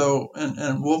 So,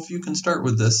 and Wolf, you can start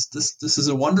with this. This is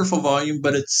a wonderful volume,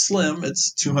 but it's slim.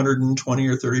 It's 220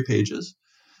 or 30 pages.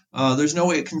 There's no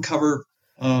way it can cover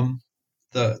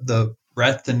the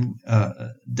breadth and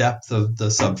depth of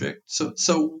the subject.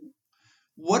 So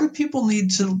what do people need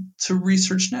to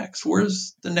research next?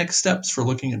 Where's the next steps for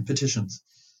looking at petitions?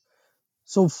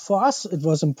 So for us, it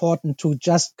was important to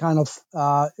just kind of,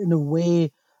 in a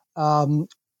way,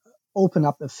 open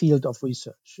up a field of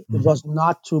research. Mm-hmm. It was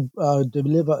not to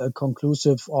deliver a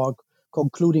conclusive or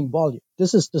concluding volume.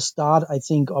 This is the start, I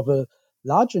think, of a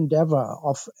large endeavor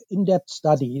of in-depth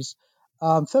studies.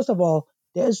 First of all,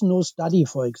 there is no study,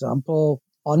 for example,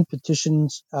 on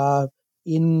petitions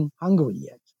in Hungary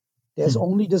yet. There's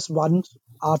only this one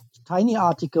tiny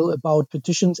article about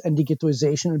petitions and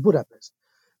digitalization in Budapest.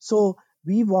 So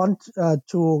we want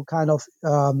to kind of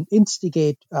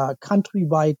instigate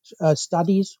countrywide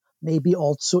studies, maybe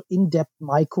also in-depth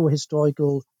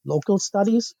micro-historical local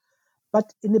studies.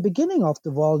 But in the beginning of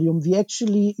the volume, we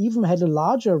actually even had a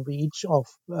larger reach of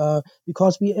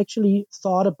because we actually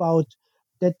thought about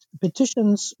that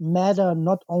petitions matter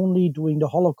not only during the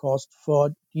Holocaust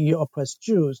for the oppressed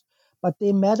Jews, but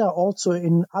they matter also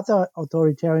in other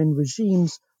authoritarian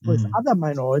regimes with other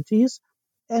minorities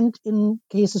and in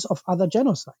cases of other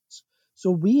genocides.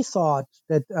 So we thought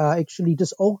that actually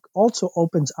this also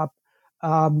opens up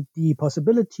the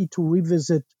possibility to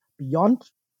revisit beyond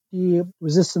the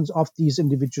resistance of these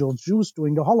individual Jews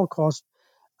during the Holocaust,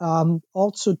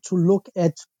 also to look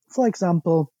at, for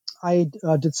example, I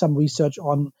did some research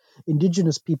on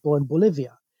indigenous people in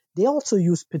Bolivia. They also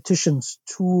used petitions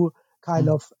to kind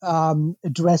of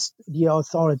address the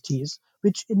authorities,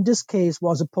 which in this case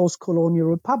was a post-colonial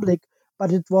republic,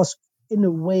 but it was in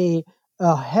a way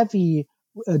a heavy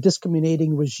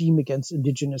discriminating regime against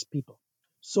indigenous people.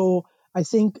 So I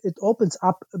think it opens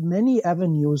up many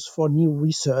avenues for new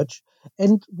research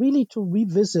and really to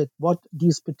revisit what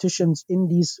these petitions in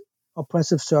these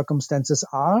oppressive circumstances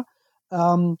are,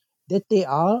 that they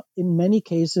are in many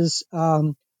cases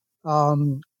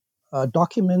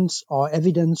documents or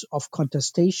evidence of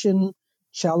contestation,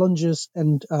 challenges,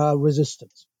 and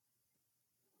resistance.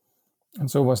 And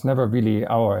so it was never really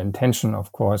our intention,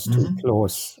 of course, to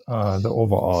close the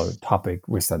overall topic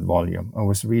with that volume. It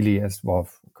was really, as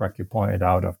Wolf correctly pointed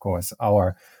out, of course,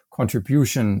 our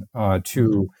contribution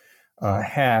to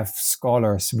have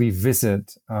scholars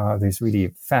revisit these really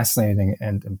fascinating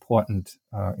and important,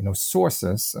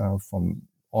 sources from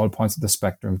all points of the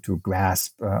spectrum to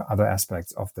grasp other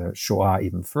aspects of the Shoah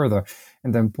even further.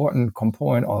 And the important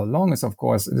component all along is, of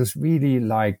course, it is really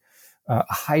like a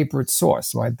hybrid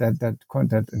source, right?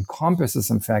 That encompasses,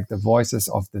 in fact, the voices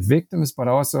of the victims, but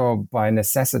also by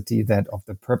necessity that of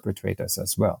the perpetrators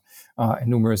as well, and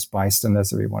numerous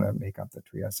bystanders. We want to make up the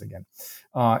trias again,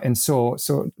 and so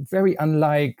very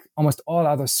unlike almost all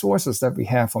other sources that we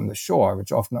have from the Shoah,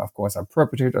 which often, of course, are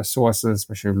perpetrator sources.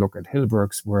 Especially look at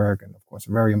Hilberg's work, and of course,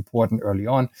 very important early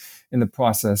on in the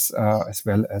process, as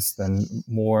well as then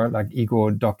more like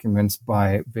ego documents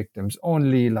by victims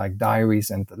only, like diaries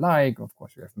and the like. Of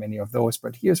course, we have many of those,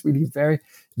 but here's really very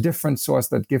different source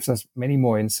that gives us many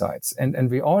more insights. And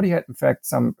we already had, in fact,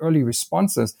 some early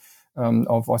responses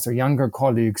of also younger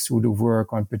colleagues who do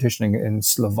work on petitioning in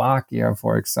Slovakia,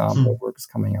 for example. Work is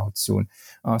coming out soon.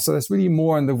 So there's really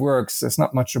more in the works. There's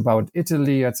not much about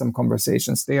Italy. I had some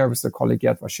conversations there with the colleague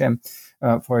Yad Vashem,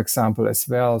 for example, as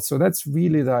well. So that's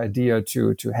really the idea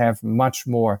to have much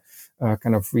more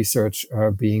kind of research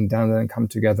being done and come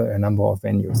together in a number of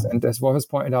venues. And as Wolf has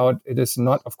pointed out, it is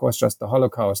not, of course, just the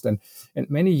Holocaust. And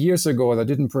many years ago, they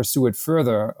didn't pursue it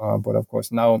further. But of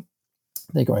course, now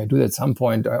they're going to do that at some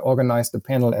point. I organized a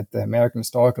panel at the American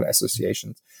Historical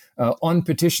Association on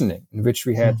petitioning, in which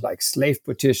we had like slave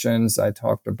petitions. I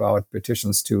talked about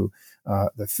petitions to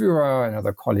the Führer,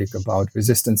 another colleague about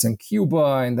resistance in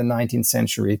Cuba in the 19th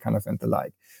century, kind of, and the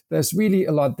like. There's really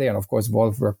a lot there. And of course,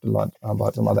 Wolf worked a lot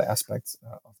about some other aspects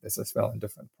of this as well in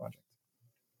different projects.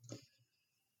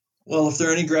 Well, if there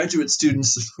are any graduate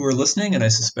students who are listening, and I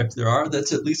suspect there are,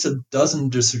 that's at least a dozen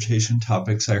dissertation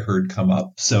topics I heard come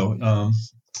up. So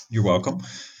you're welcome.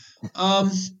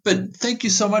 But thank you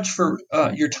so much for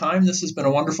your time. This has been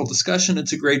a wonderful discussion.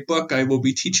 It's a great book. I will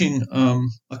be teaching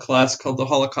a class called The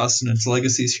Holocaust and Its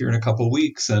Legacies here in a couple of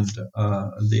weeks, and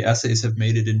the essays have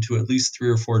made it into at least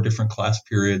 3 or 4 different class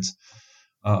periods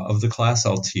of the class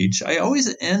I'll teach. I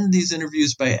always end these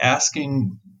interviews by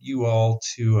asking you all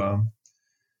to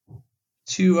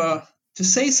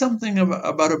say something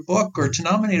about a book, or to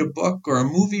nominate a book or a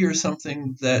movie or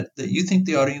something that you think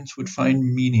the audience would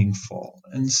find meaningful.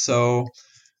 And so,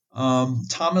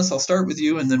 Thomas, I'll start with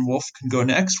you, and then Wolf can go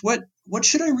next. What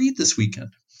should I read this weekend?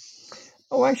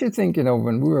 Oh, I actually think,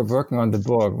 when we were working on the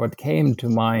book, what came to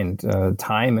mind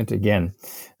time and again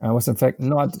was, in fact,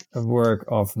 not a work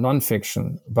of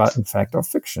nonfiction, but, in fact, of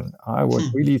fiction. I was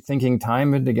really thinking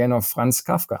time and again of Franz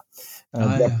Kafka.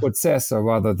 The Prozess, or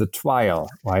rather the Trial,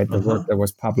 right? The work that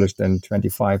was published in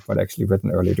 1925, but actually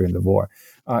written early during the war.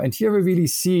 And here we really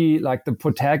see like the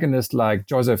protagonist, like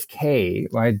Joseph K.,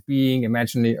 right, being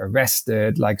imaginally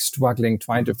arrested, like struggling,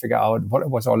 trying to figure out what it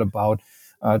was all about,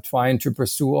 trying to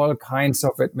pursue all kinds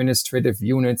of administrative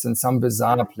units in some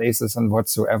bizarre places and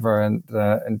whatsoever, and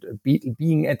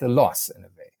being at a loss in a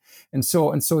way. And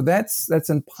so that's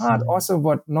in part also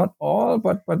what not all,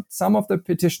 but some of the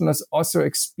petitioners also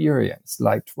experienced,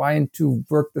 like trying to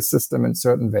work the system in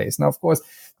certain ways. Now, of course,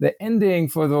 the ending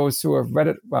for those who have read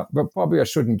it, well, probably I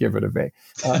shouldn't give it away.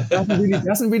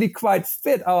 Doesn't really quite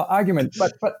fit our argument,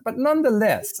 but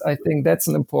nonetheless, I think that's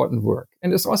an important work,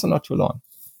 and it's also not too long.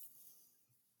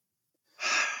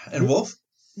 And Wolf?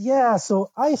 Yeah,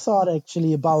 so I thought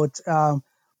actually about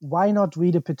why not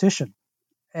read a petition?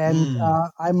 And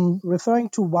I'm referring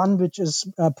to one which is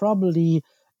probably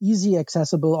easy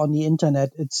accessible on the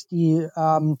internet. It's the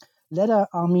letter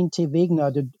Armin T.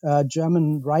 Wegener, the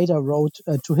German writer, wrote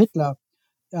to Hitler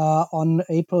on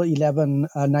April 11,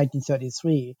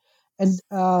 1933. And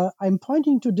I'm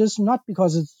pointing to this not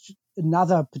because it's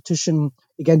another petition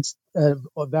against, a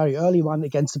very early one,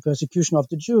 against the persecution of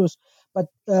the Jews, but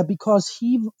because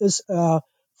he is for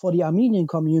the Armenian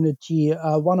community,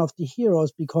 one of the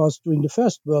heroes, because during the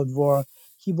First World War,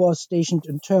 he was stationed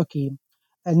in Turkey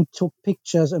and took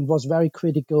pictures and was very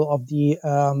critical of the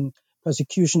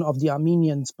persecution of the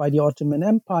Armenians by the Ottoman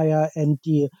Empire and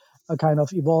the kind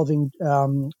of evolving,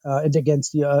 and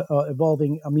against the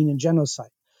evolving Armenian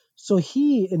genocide. So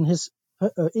he, in his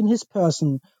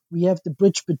person, we have the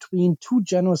bridge between 2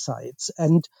 genocides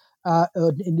and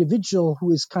an individual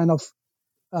who is kind of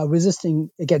resisting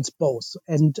against both.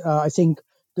 And I think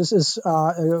this is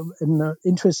an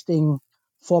interesting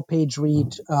 4-page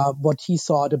read, what he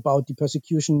thought about the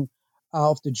persecution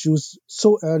of the Jews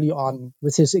so early on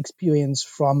with his experience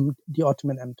from the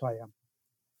Ottoman Empire.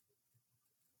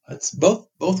 That's both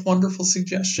wonderful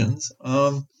suggestions.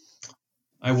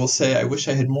 I will say I wish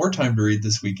I had more time to read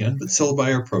this weekend, but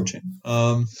syllabi are approaching.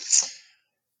 But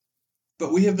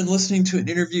we have been listening to an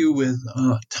interview with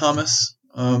Thomas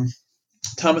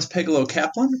Pegalo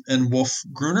Kaplan and Wolf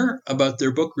Gruner about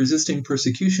their book, Resisting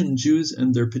Persecution, Jews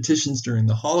and Their Petitions During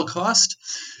the Holocaust.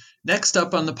 Next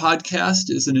up on the podcast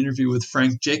is an interview with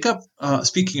Frank Jacob,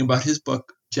 speaking about his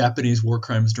book, Japanese War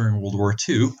Crimes During World War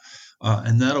II.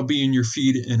 And that'll be in your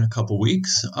feed in a couple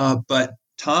weeks. But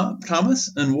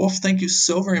Thomas and Wolf, thank you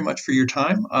so very much for your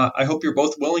time. I hope you're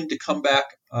both willing to come back.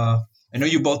 I know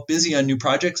you're both busy on new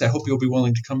projects. I hope you'll be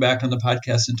willing to come back on the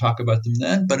podcast and talk about them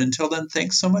then. But until then,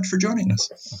 thanks so much for joining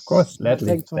us. Of course, gladly.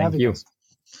 Thanks for having us.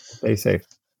 Stay safe.